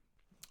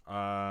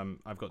 4-0.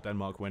 I've got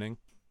Denmark winning.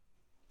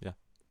 Yeah.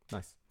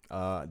 Nice.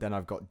 Then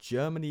I've got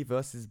Germany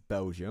versus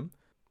Belgium.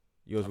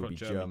 Yours will be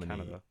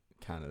Germany.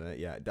 Canada,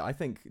 yeah. I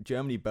think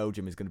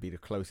Germany-Belgium is going to be the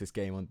closest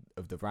game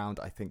of the round.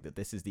 I think that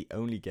this is the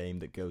only game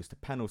that goes to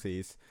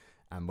penalties,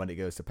 and when it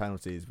goes to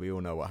penalties, we all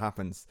know what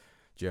happens.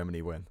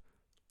 Germany win.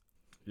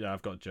 Yeah,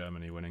 I've got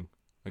Germany winning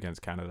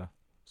against Canada.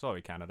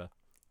 Sorry, Canada.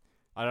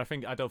 I don't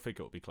think it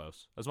will be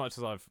close. As much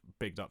as I've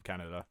bigged up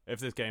Canada, if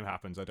this game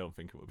happens, I don't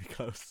think it will be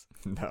close.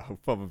 No,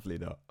 probably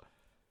not.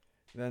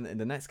 Then in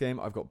the next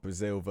game, I've got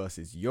Brazil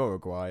versus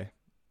Uruguay.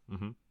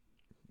 Mm-hmm.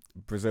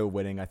 Brazil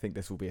winning. I think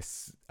this will be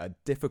a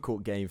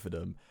difficult game for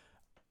them.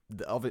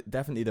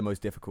 Definitely the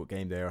most difficult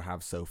game they'll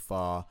have so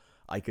far.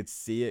 I could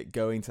see it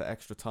going to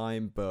extra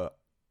time, but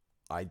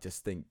I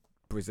just think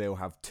Brazil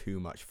have too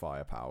much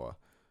firepower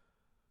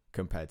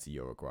compared to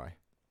Uruguay.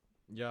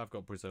 Yeah, I've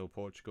got Brazil,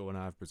 Portugal, and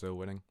I have Brazil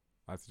winning.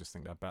 I just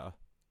think they're better.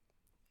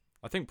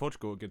 I think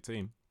Portugal are a good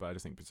team, but I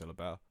just think Brazil are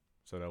better,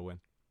 so they'll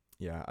win.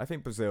 Yeah, I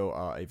think Brazil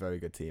are a very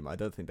good team. I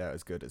don't think they're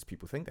as good as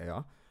people think they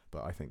are,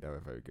 but I think they're a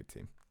very good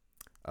team.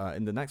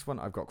 In the next one,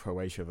 I've got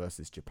Croatia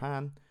versus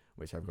Japan,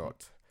 which I've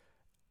got.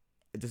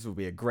 This will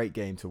be a great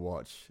game to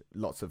watch.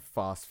 Lots of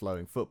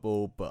fast-flowing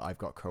football, but I've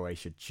got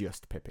Croatia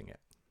just pipping it.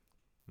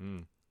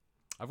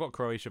 I've got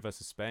Croatia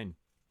versus Spain.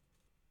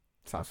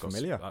 Sounds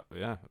familiar.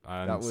 Yeah.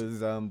 That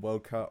was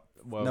World Cup.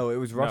 Well, no, it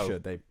was Russia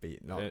they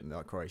beat,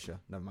 not Croatia.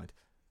 Never mind.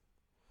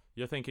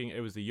 You're thinking it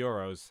was the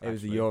Euros. It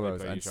was the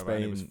Euros, and Spain.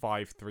 And it was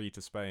 5-3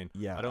 to Spain.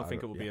 Yeah, I don't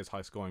think it will be as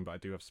high scoring, but I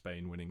do have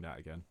Spain winning that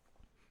again.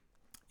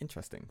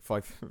 Interesting.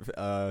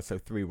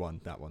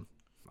 3-1 that one.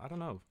 I don't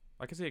know.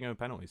 I can see it going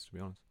penalties, to be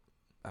honest.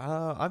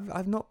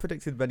 I've not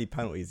predicted many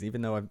penalties,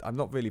 even though I've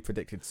not really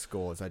predicted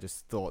scores. I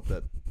just thought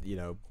that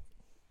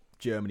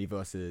Germany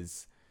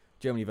versus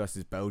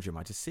Belgium.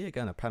 I just see it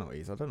going to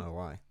penalties. I don't know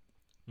why.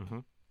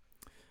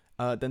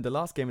 Mm-hmm. Then the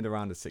last game in the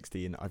round of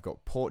 16, I've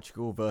got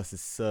Portugal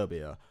versus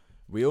Serbia.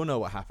 We all know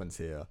what happens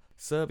here.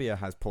 Serbia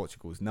has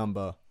Portugal's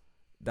number.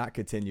 That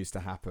continues to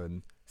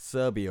happen.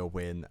 Serbia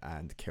win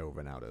and kill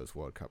Ronaldo's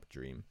World Cup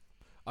dream.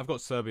 I've got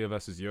Serbia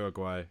versus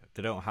Uruguay.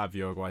 They don't have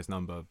Uruguay's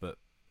number, but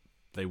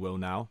they will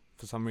now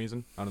for some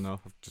reason. I don't know.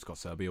 I've just got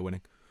Serbia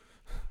winning.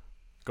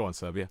 Go on,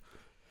 Serbia.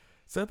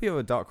 Serbia are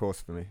a dark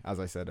horse for me, as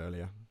I said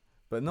earlier.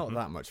 But not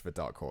that much of a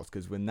dark horse,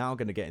 because we're now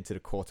going to get into the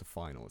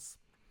quarterfinals.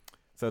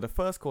 So the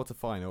first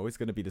quarterfinal is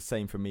going to be the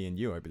same for me and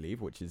you, I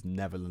believe, which is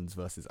Netherlands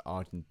versus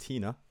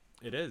Argentina.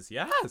 It is,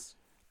 yes.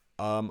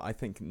 I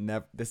think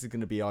this is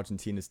going to be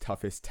Argentina's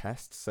toughest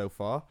test so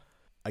far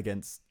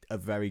against a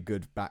very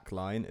good back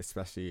line,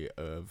 especially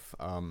of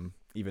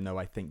even though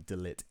I think De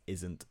Ligt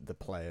isn't the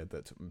player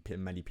that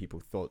many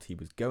people thought he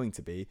was going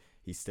to be,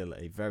 he's still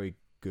a very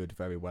good,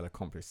 very well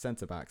accomplished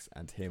centre backs,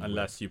 and him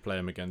unless you play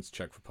him against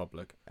Czech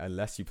Republic.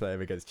 Unless you play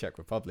him against Czech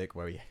Republic,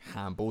 where he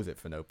handballs it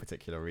for no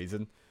particular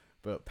reason.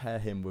 But pair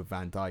him with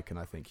Van Dijk, and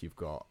I think you've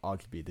got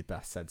arguably the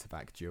best centre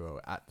back duo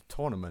at the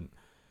tournament.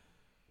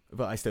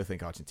 But I still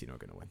think Argentina are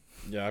going to win.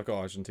 Yeah, I've got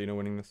Argentina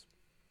winning this.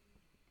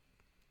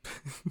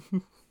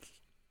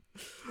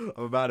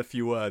 I'm about a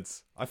few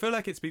words. I feel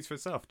like it speaks for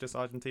itself. Just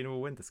Argentina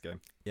will win this game.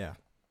 Yeah.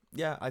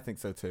 Yeah, I think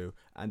so too.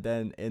 And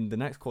then in the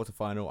next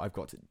quarterfinal, I've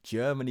got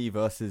Germany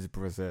versus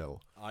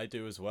Brazil. I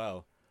do as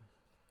well.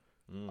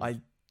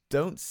 I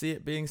don't see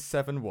it being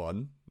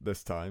 7-1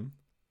 this time.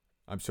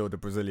 I'm sure the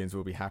Brazilians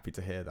will be happy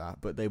to hear that,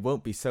 but they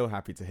won't be so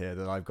happy to hear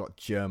that I've got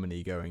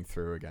Germany going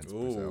through against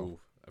Brazil.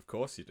 Of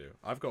course you do.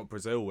 I've got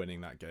Brazil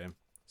winning that game.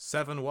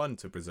 7-1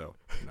 to Brazil.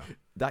 No.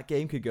 That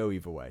game could go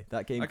either way.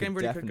 That game That game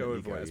really could go definitely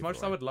either way. As much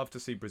as I would love to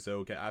see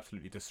Brazil get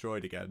absolutely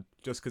destroyed again,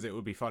 just because it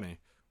would be funny.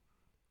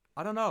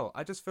 I don't know.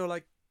 I just feel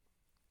like,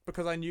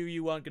 because I knew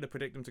you weren't going to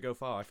predict them to go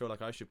far, I feel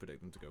like I should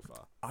predict them to go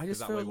far. I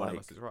just that feel way one like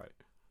of us is right.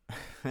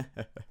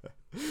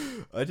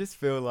 I just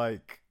feel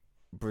like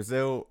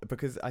Brazil,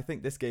 because I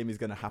think this game is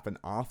going to happen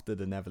after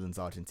the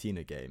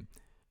Netherlands-Argentina game.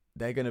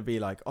 They're going to be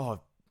like,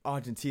 oh,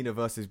 Argentina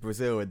versus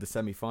Brazil in the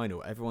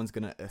semi-final. Everyone's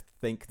going to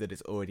think that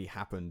it's already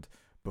happened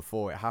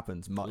before it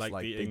happens, much like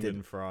the they did.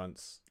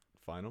 England-France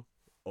final?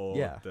 Or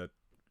Yeah. the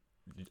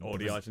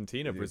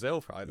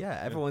Argentina-Brazil final. Yeah,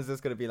 everyone's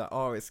just going to be like,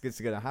 oh, it's going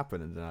to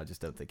happen, and then I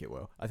just don't think it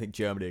will. I think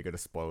Germany are going to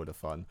spoil the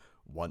fun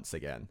once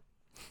again.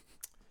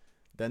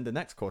 Then the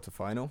next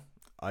quarterfinal,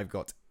 I've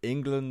got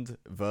England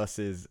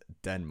versus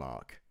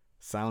Denmark.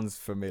 Sounds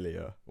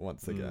familiar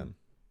once again.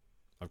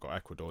 I've got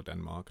Ecuador,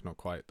 Denmark. Not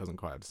quite. Doesn't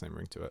quite have the same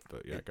ring to it,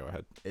 but yeah, go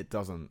ahead. It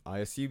doesn't. I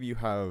assume you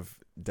have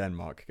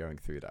Denmark going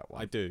through that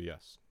one. I do,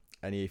 yes.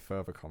 Any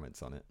further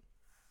comments on it?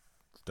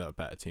 They're a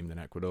better team than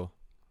Ecuador.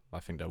 I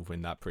think they'll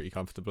win that pretty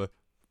comfortably.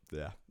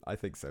 Yeah, I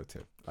think so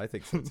too.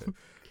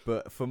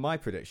 But for my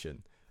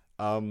prediction,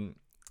 I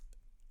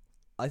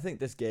think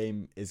this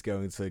game is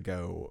going to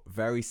go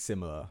very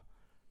similar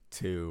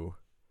to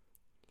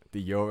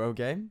the Euro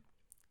game.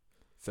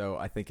 So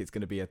I think it's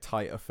going to be a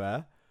tight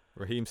affair.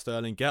 Raheem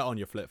Sterling, get on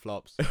your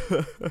flip-flops.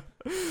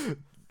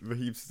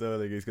 Raheem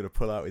Sterling is going to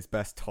pull out his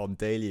best Tom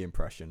Daly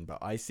impression, but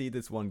I see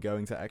this one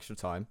going to extra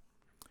time.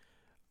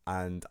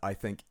 And I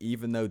think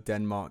even though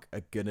Denmark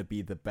are going to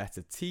be the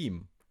better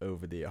team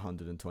over the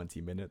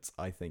 120 minutes,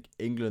 I think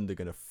England are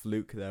going to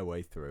fluke their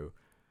way through.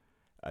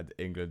 And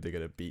England are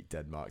going to beat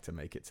Denmark to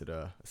make it to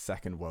the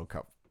second World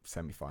Cup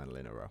semi-final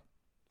in a row.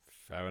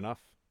 Fair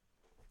enough.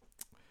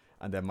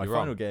 And then my You're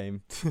final wrong.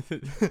 game,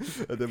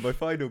 and then my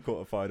final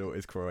quarterfinal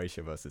is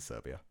Croatia versus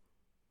Serbia.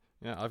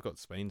 Yeah, I've got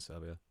Spain,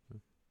 Serbia.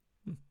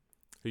 Hmm.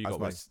 Who you As got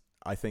much, winning?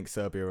 I think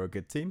Serbia are a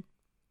good team,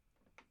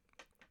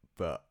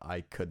 but I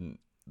couldn't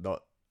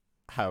not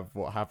have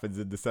what happens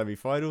in the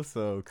semi-final,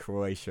 so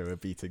Croatia are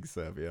beating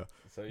Serbia.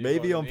 So you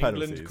maybe got on an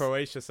penalties.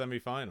 England-Croatia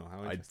semi-final. How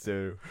I interesting.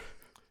 do.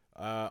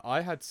 I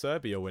had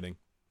Serbia winning.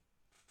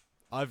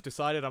 I've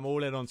decided I'm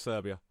all in on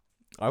Serbia.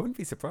 I wouldn't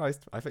be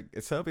surprised. I think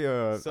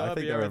Serbia. I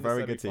think they're a in the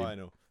very good team.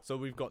 semi-final. So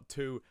we've got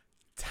two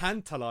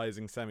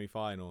tantalizing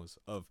semi-finals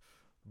of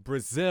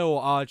Brazil,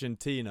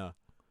 Argentina,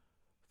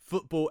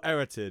 football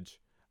heritage,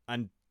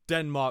 and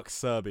Denmark,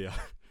 Serbia.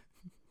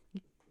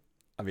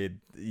 I mean,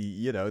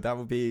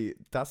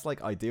 that's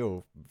like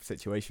ideal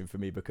situation for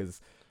me because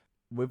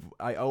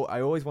I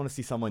always want to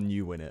see someone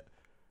new win it.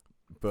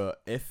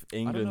 But if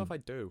England, I don't know if I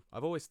do.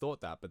 I've always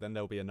thought that, but then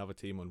there'll be another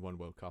team on one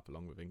World Cup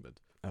along with England.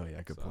 oh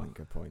yeah, good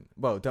So- point.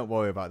 Well, don't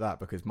worry about that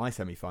because my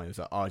semi-finals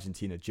are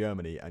Argentina,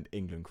 Germany, and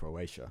England,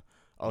 Croatia.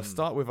 I'll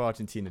start with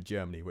Argentina,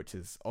 Germany, which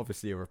is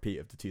obviously a repeat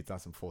of the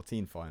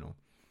 2014 final.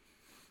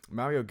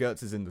 Mario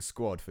Götze is in the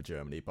squad for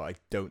Germany, but I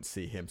don't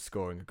see him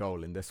scoring a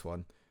goal in this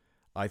one.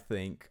 I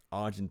think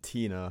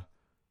Argentina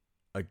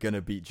are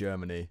gonna beat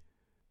Germany.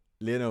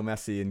 Lionel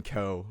Messi and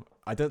co.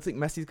 I don't think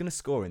Messi's gonna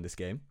score in this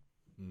game.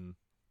 Mm.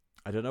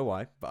 I don't know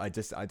why, but I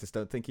just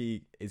don't think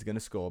he is going to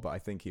score. But I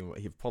think he'll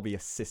probably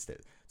assist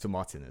it to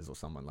Martinez or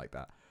someone like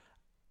that.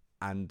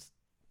 And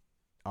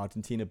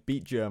Argentina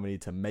beat Germany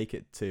to make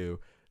it to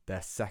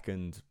their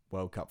second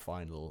World Cup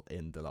final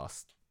in the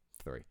last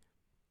three.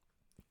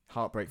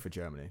 Heartbreak for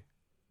Germany.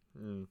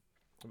 Mm.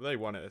 But they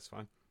won it. It's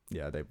fine.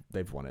 Yeah,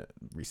 they've won it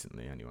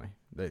recently anyway.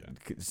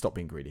 Stop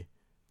being greedy.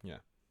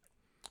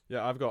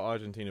 Yeah, I've got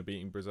Argentina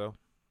beating Brazil.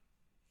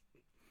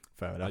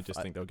 Fair enough. I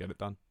just think they'll get it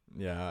done.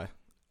 Yeah,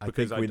 I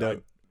Because think we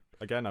know.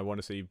 Again, I want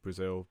to see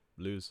Brazil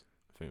lose.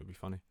 I think it would be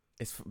funny.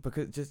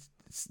 Because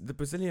the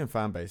Brazilian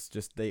fan base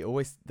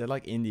they're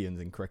like Indians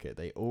in cricket.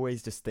 They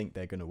always just think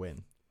they're gonna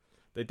win.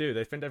 They do.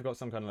 They think they've got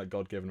some kind of like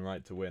God-given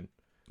right to win.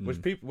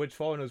 Mm. Which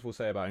foreigners will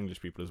say about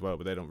English people as well,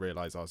 but they don't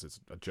realise ours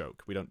is a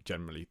joke. We don't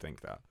generally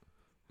think that.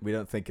 We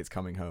don't think it's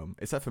coming home,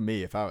 except for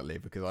me, apparently,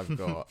 because I've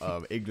got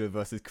England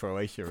versus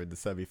Croatia in the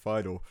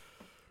semi-final.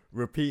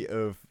 Repeat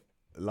of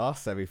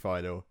last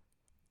semi-final.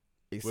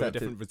 With a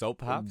different result,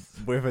 perhaps?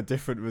 With a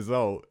different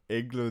result.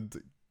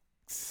 England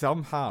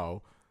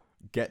somehow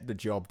get the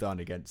job done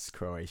against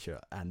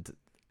Croatia. And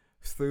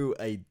through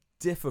a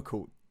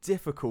difficult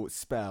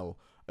spell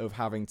of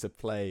having to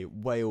play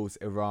Wales,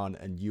 Iran,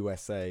 and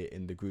USA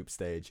in the group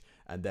stage,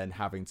 and then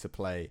having to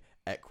play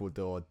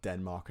Ecuador,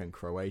 Denmark, and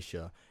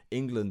Croatia,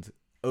 England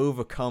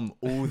overcome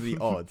all the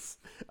odds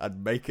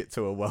and make it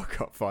to a World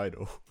Cup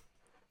final.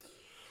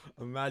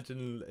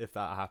 Imagine if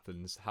that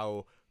happens,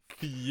 how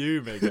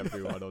fuming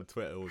everyone on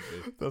Twitter would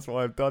be. That's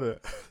why I've done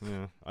it.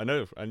 Yeah, I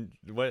know. And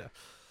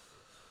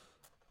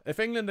if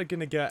England are going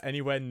to get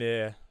anywhere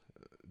near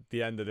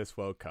the end of this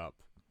World Cup,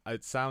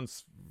 it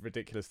sounds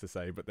ridiculous to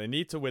say, but they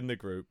need to win the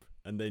group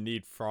and they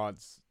need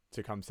France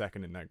to come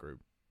second in that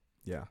group.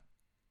 Yeah.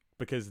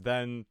 Because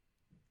then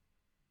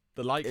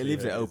the likelihood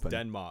leaves it is open.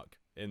 Denmark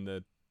in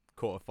the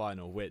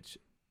quarterfinal, which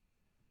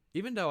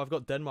Even though I've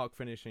got Denmark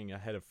finishing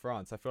ahead of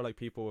France, I feel like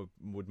people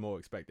would more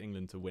expect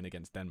England to win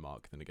against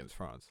Denmark than against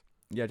France.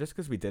 Yeah, just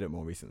because we did it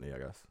more recently, I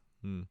guess.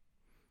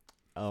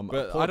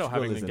 But I don't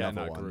have Portugal England is getting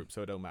another that one. group,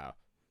 so it don't matter.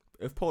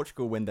 If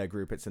Portugal win their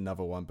group, it's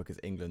another one because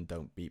England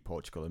don't beat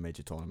Portugal in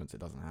major tournaments. It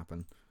doesn't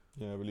happen.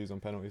 Yeah, we lose on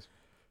penalties.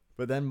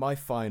 But then my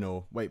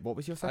final. Wait, what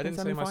was your second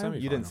didn't say my semi-final?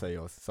 You didn't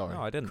semi-final. say yours. Sorry.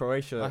 No, I didn't.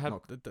 Croatia. I had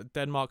not-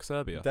 Denmark,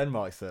 Serbia.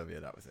 Denmark, Serbia.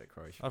 That was it.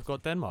 Croatia. I've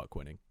got Denmark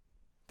winning.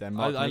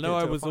 Denmark. I make know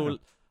it I to a was final. all.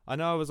 I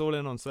know I was all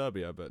in on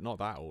Serbia, but not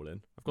that all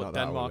in. I've got Not that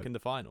all Denmark in. in the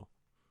final.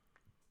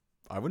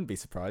 I wouldn't be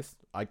surprised.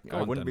 I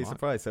on, wouldn't be Denmark.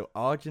 surprised. So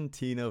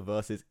Argentina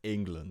versus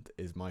England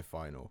is my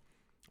final.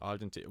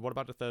 Argentina. What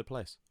about the third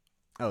place?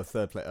 Oh,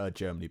 third place.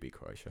 Germany beat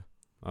Croatia.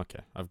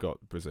 Okay, I've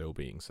got Brazil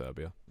beating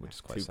Serbia, which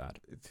is quite Two- sad.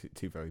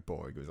 Two very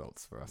boring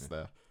results for us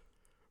there.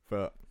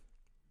 But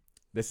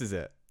this is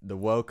it. The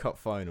World Cup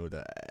final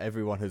that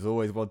everyone has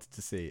always wanted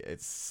to see.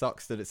 It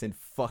sucks that it's in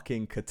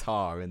fucking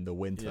Qatar in the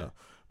winter. Yeah.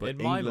 But In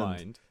my England-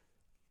 mind,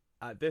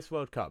 at this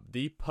World Cup,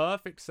 the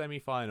perfect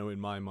semi-final in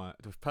my mind,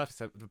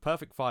 the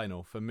perfect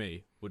final for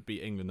me would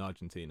be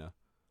England-Argentina.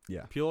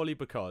 Yeah. Purely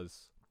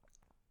because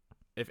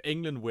if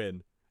England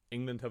win,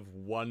 England have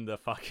won the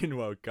fucking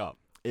World Cup.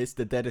 It's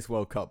the deadest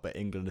World Cup, but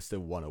England has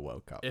still won a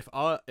World Cup.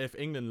 If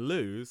England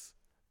lose,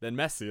 then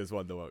Messi has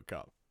won the World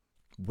Cup.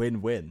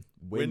 Win-win.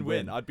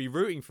 Win-win. I'd be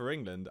rooting for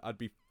England. I'd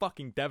be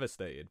fucking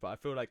devastated. But I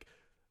feel like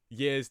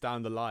years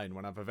down the line,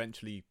 when I've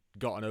eventually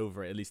gotten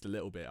over it at least a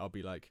little bit, I'll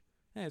be like,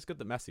 hey, it's good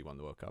that Messi won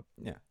the World Cup.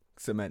 Yeah.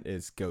 Cement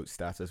his GOAT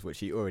status, which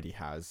he already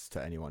has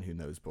to anyone who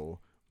knows ball.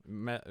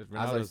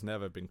 Ronaldo's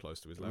never been close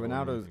to his level.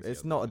 Ronaldo,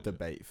 it's not a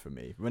debate for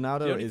me. Ronaldo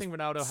The only is thing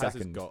Ronaldo has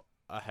second. got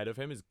ahead of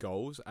him is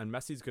goals, and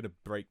Messi's going to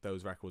break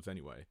those records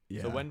anyway.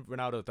 Yeah. So when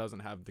Ronaldo doesn't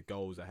have the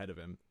goals ahead of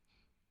him,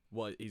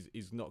 well,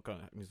 he's not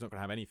gonna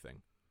have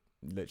anything.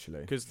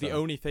 Literally. Because the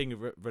only thing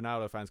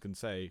Ronaldo fans can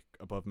say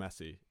above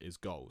Messi is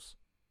goals.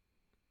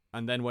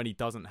 And then when he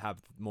doesn't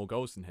have more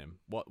goals than him,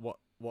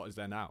 what is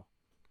there now?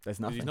 There's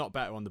 'Cause nothing. he's not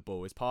better on the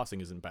ball. His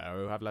passing isn't better.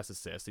 He'll have less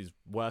assists. He's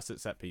worse at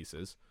set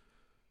pieces.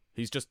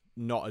 He's just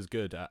not as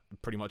good at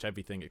pretty much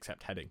everything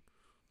except heading.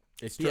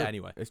 It's true. Yeah,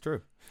 anyway. It's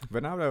true.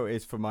 Ronaldo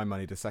is, for my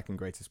money, the second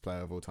greatest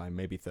player of all time,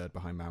 maybe third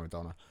behind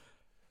Maradona.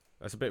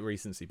 That's a bit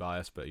recency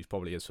bias, but he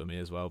probably is for me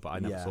as well. But I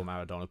never Yeah. saw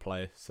Maradona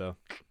play, so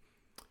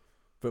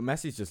But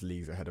Messi's just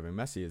leagues ahead of him.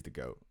 Messi is the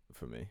GOAT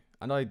for me.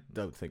 And I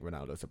don't think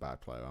Ronaldo's a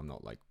bad player.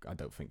 I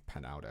don't think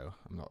Penaldo.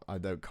 I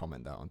don't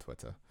comment that on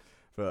Twitter.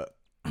 But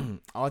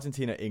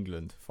Argentina,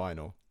 England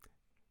final.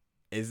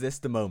 Is this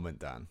the moment,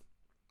 Dan?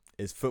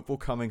 Is football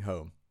coming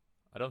home?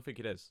 I don't think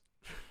it is.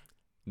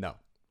 No.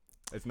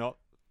 It's not.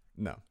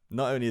 No.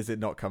 Not only is it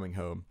not coming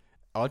home,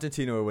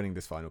 Argentina are winning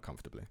this final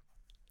comfortably.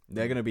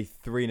 They're going to be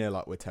 3-0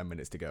 up with 10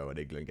 minutes to go, and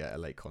England get a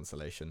late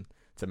consolation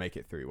to make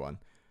it 3-1.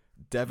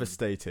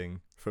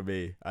 Devastating for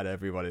me and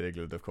everyone in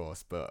England, of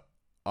course, but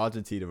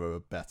Argentina are a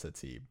better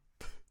team.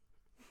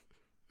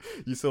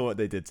 You saw what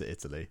they did to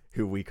Italy,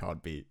 who we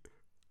can't beat.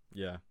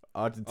 Yeah.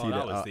 Argentina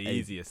that was are the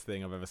easiest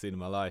thing I've ever seen in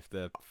my life.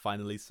 The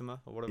finalissima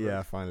or whatever.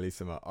 Yeah, finally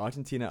some.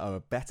 Argentina are a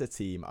better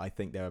team. I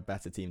think they're a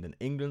better team than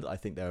England. I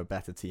think they're a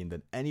better team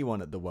than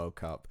anyone at the World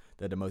Cup.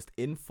 They're the most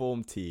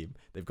informed team.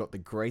 They've got the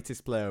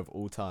greatest player of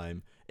all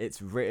time. It's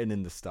written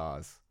in the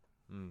stars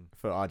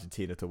for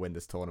Argentina to win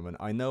this tournament.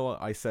 I know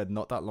I said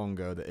not that long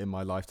ago that in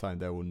my lifetime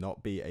there will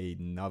not be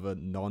another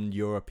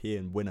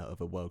non-European winner of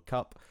a World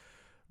Cup.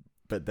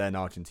 But then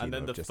Argentina And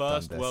then have the just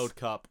first done this. World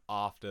Cup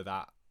after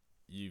that,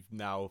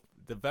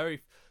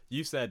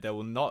 you said there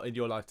will not in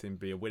your lifetime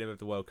be a winner of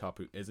the World Cup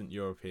who isn't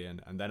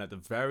European, and then at the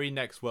very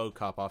next World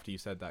Cup after you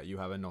said that, you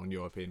have a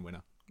non-European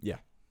winner. Yeah.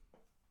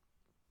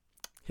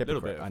 A little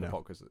Hypocrite, bit I of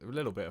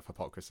know.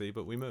 hypocrisy,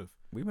 but we move.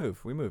 We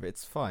move.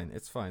 It's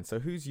fine. So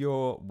who's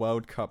your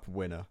World Cup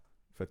winner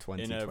for In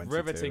 2022? a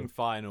riveting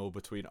final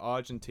between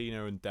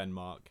Argentina and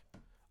Denmark,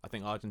 I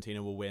think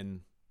Argentina will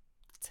win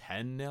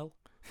 10-0.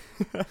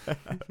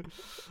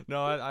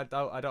 No, I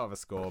don't have a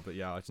score, but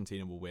yeah,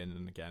 Argentina will win.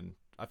 And again,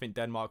 I think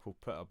Denmark will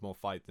put up more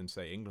fight than,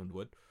 say, England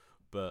would.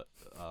 But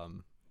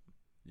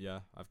yeah,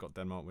 I've got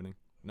Denmark winning.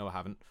 No, I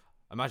haven't.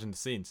 Imagine the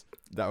scenes.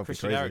 That would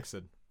Christian be crazy.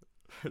 Eriksen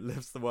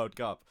lifts the World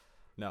Cup.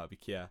 No, it'd be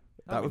Kier.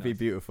 That would be nice.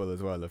 beautiful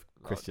as well if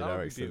Christian that would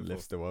be Eriksen beautiful.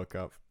 lifts the World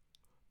Cup.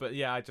 But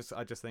yeah, I just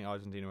think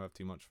Argentina will have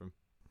too much from.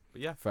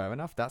 But yeah, Fair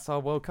enough. That's our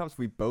World Cups.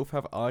 We both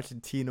have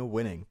Argentina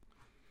winning.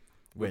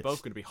 we're Which,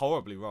 both going to be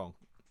horribly wrong.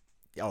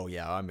 oh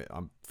yeah,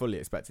 I'm fully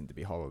expecting to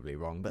be horribly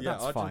wrong, but Yeah,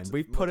 that's fine. Argenti-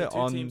 We've put the it two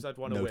on teams I'd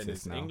want to win notice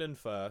is now. England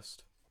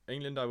first.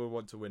 England I would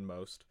want to win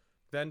most.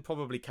 Then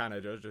probably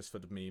Canada, just for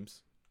the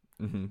memes.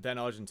 hmm Then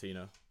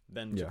Argentina.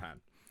 Then Yeah.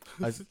 Japan.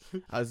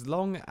 As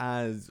long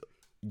as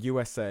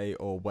USA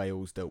or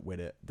Wales don't win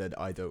it, then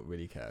I don't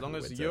really care. As long who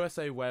as wins it.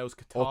 USA, Wales,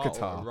 Or Qatar,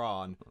 Qatar. or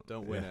Iran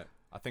don't win Yeah. it,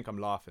 I think I'm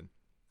laughing.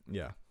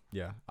 Yeah.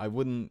 I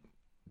wouldn't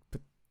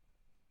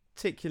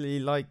particularly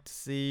like to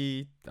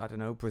see, I don't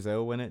know,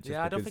 Brazil win it. Just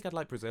Yeah, I don't because think I'd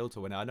like Brazil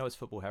to win it. I know it's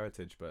football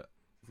heritage, but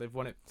they've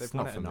won it. They've It's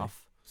won not it for me.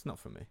 enough. it's not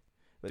for me.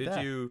 But Did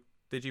there.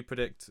 you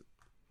predict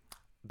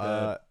the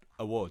Uh,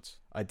 awards?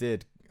 I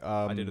did.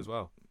 I did as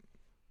well.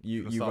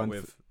 You Start run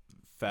with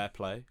fair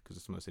play because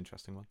it's the most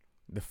interesting one.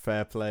 the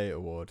Fair Play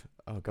Award.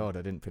 Oh God,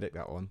 I didn't predict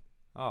that one.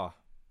 Oh,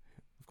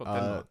 I've got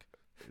Denmark.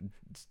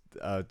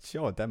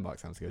 Sure, Denmark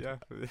sounds good. Yeah.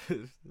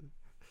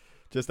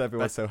 Just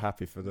everyone's so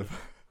happy for the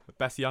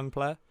Best young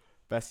player.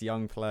 best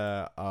young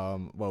player.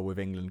 Well, with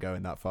England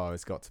going that far,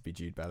 it's got to be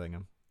Jude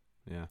Bellingham.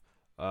 Yeah.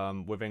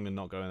 With England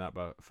not going that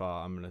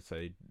far, I'm gonna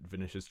say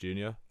Vinicius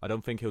Junior. I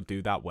don't think he'll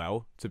do that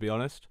well, to be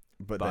honest.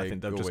 But I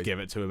think they'll just give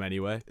it to him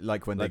anyway.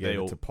 Like when like they gave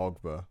they it to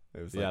Pogba.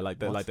 It was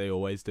like they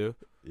always do.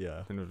 Yeah.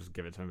 I think they'll just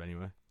give it to him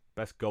anyway.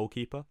 Best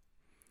goalkeeper.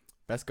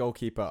 Best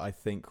goalkeeper, I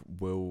think,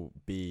 will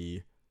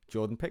be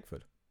Jordan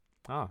Pickford.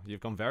 Ah, you've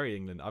gone very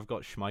England. I've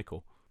got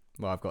Schmeichel.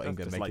 Well, I've got I'd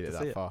England just making like it to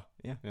see that it. far.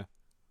 Yeah.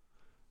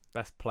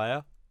 Best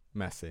player.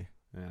 Messi.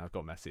 Yeah, I've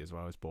got Messi as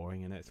well. It's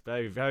boring, isn't it? It's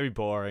very, very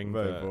boring.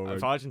 Very but boring.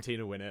 If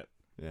Argentina win it,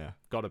 Yeah.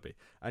 gotta be.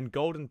 And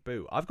Golden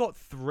Boot. I've got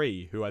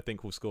 3 who I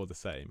think will score the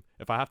same.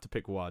 If I have to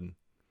pick one,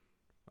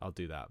 I'll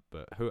do that.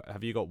 But who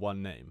have you got?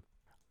 One name?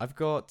 I've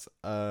got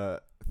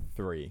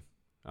 3.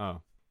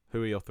 Oh,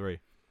 who are your 3?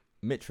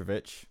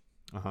 Mitrovic,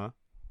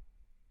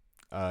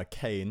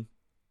 Kane,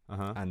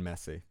 and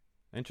Messi.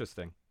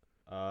 Interesting.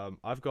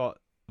 I've got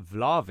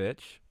Vlahovic,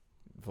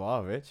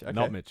 Vlahovic. Okay.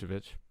 not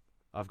Mitrovic.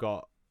 I've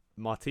got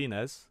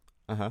Martinez,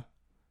 Uh-huh.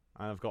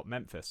 and I've got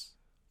Memphis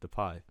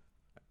Depay.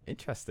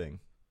 Interesting.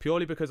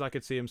 Purely because I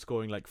could see him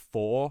scoring like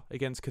 4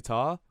 against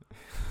Qatar.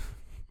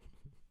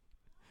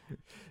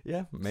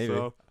 Yeah, maybe.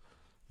 So,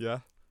 yeah.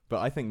 But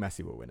I think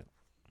Messi will win it.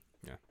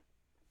 Yeah.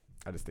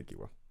 I just think he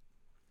will.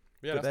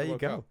 Yeah, But that's there the you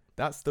World go. Cup.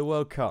 That's the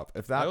World Cup.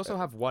 If that I also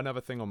have one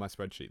other thing on my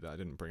spreadsheet that I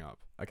didn't bring up,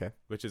 Okay.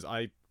 which is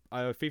I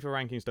FIFA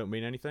rankings don't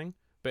mean anything,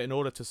 but in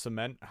order to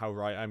cement how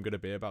right I'm going to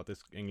be about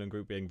this England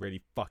group being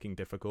really fucking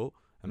difficult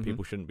and Mhm.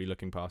 people shouldn't be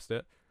looking past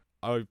it,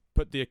 I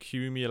put the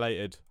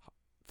accumulated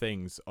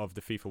things of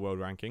the FIFA World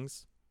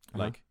Rankings, Uh-huh.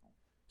 like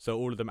so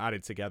all of them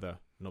added together,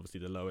 and obviously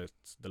the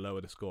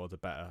lower the score, the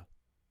better.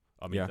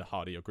 I mean, Yeah. the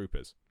harder your group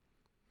is.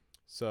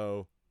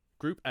 So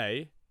Group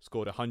A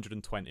scored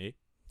 120.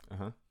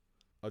 Uh-huh.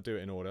 I'll do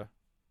it in order.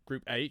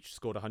 Group H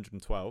scored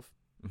 112,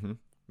 Mhm.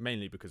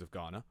 mainly because of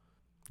Ghana.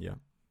 Yeah.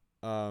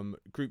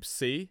 Group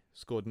C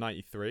scored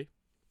 93,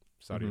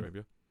 Saudi Mhm.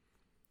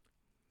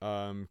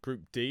 Arabia.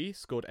 Group D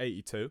scored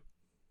 82.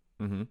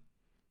 Mhm.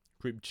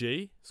 Group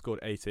G scored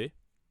 80.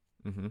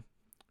 Mhm.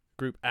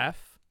 Group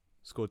F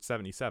scored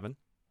 77.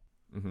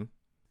 Mhm.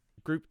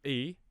 Group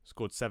E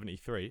scored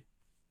 73.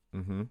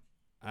 Mhm.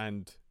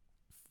 And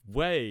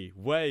way,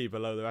 way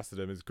below the rest of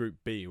them is Group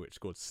B, which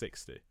scored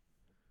 60.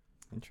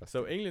 Interesting.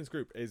 So England's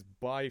group is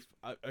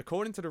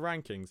according to the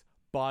rankings,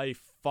 by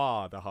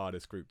far the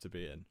hardest group to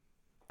be in.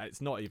 And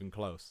it's not even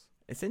close.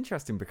 It's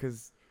interesting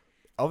because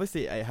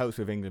obviously it helps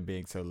with England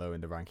being so low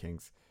in the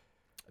rankings.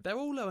 They're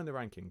all low in the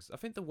rankings. I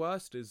think the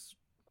worst is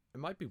it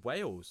might be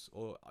Wales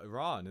or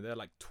Iran, and they're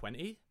like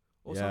 20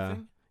 or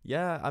something.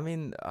 Yeah, I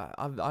mean,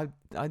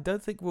 I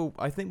don't think we'll.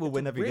 I think we'll It's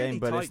win a every really game,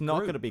 but it's tight not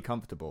group. going to be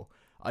comfortable.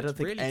 I don't It's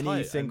think really any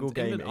tight, single and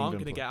game England aren't going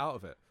to play- get out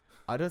of it.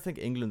 I don't think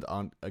England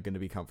are going to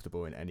be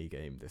comfortable in any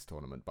game this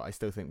tournament, but I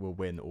still think we'll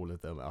win all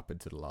of them up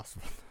into the last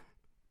one.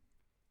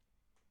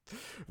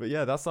 But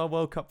yeah, that's our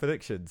World Cup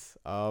predictions.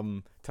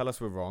 Tell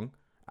us we're wrong,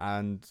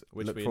 and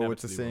Which look we forward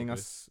to inevitably seeing will be.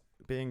 us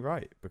being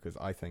right, because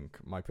I think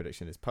my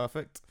prediction is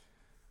perfect,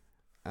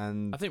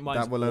 and I think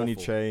mine's that will only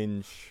awful.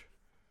 change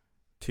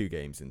 2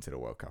 games into the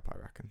World Cup, I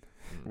reckon.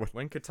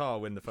 When Qatar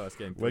win the first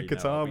game, When 3-0,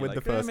 Qatar I'll be win like,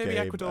 the first maybe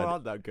game, Ecuador and-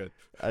 aren't that good.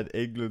 And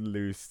England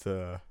lose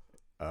to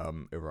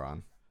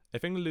Iran.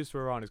 If England lose to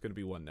Iran, it's going to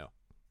be 1-0.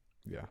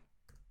 Yeah.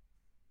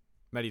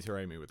 Mehdi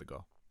Taremi with the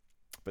goal.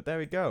 But there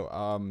we go.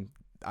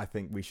 I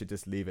think we should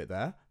just leave it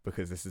there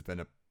because this has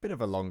been a bit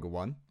of a longer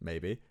one,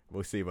 maybe.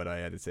 We'll see when I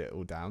edit it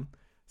all down.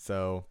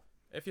 So,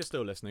 If you're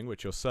still listening,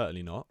 which you're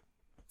certainly not,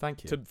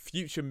 thank you. to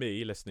future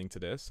me listening to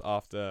this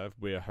after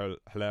we're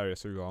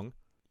hilariously wrong,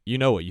 you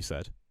know what you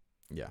said.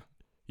 Yeah.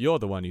 You're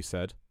the one who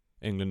said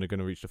England are going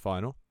to reach the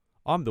final.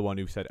 I'm the one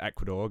who said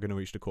Ecuador are going to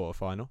reach the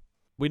quarterfinal.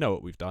 We know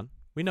what we've done.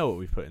 We know what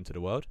we've put into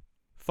the world.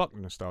 Fuck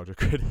Nostalgia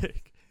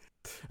Critic.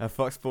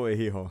 Fuck Sporty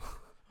Hee-Haw.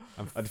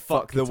 And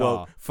fuck the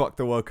Qatar. Fuck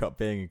the World Cup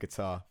being in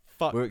Qatar.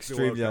 Fuck We're the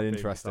extremely World Cup being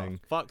uninteresting.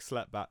 Qatar. Fuck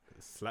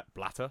Slep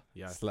Blatter.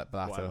 Yeah. Slep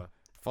Blatter. whatever.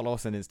 Follow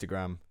us on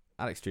Instagram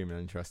at Extremely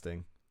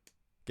Uninteresting.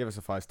 Give us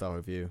a 5-star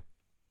review.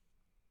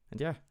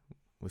 And yeah,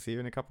 we'll see you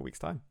in a couple weeks'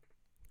 time.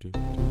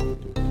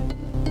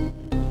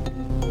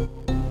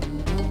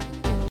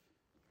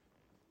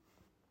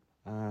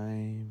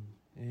 I'm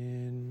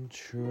in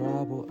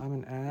trouble. I'm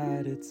an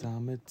addict.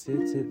 I'm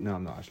addicted. No,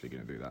 I'm not actually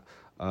going to do that.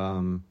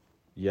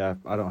 Yeah,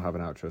 I don't have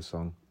an outro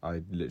song.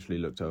 I literally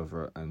looked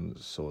over it and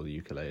saw the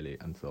ukulele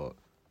and thought,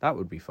 that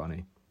would be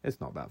funny.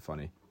 It's not that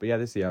funny. But yeah,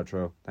 this is the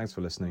outro. Thanks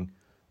for listening.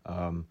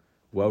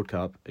 World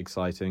Cup,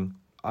 exciting.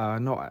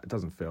 It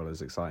doesn't feel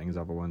as exciting as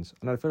other ones.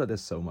 And I feel like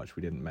there's so much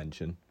we didn't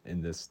mention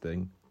in this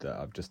thing that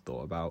I've just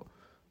thought about,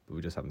 but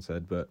we just haven't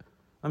said. But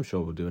I'm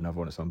sure we'll do another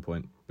one at some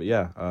point. But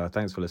yeah,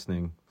 thanks for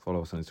listening.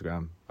 Follow us on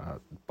Instagram.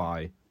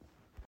 Bye.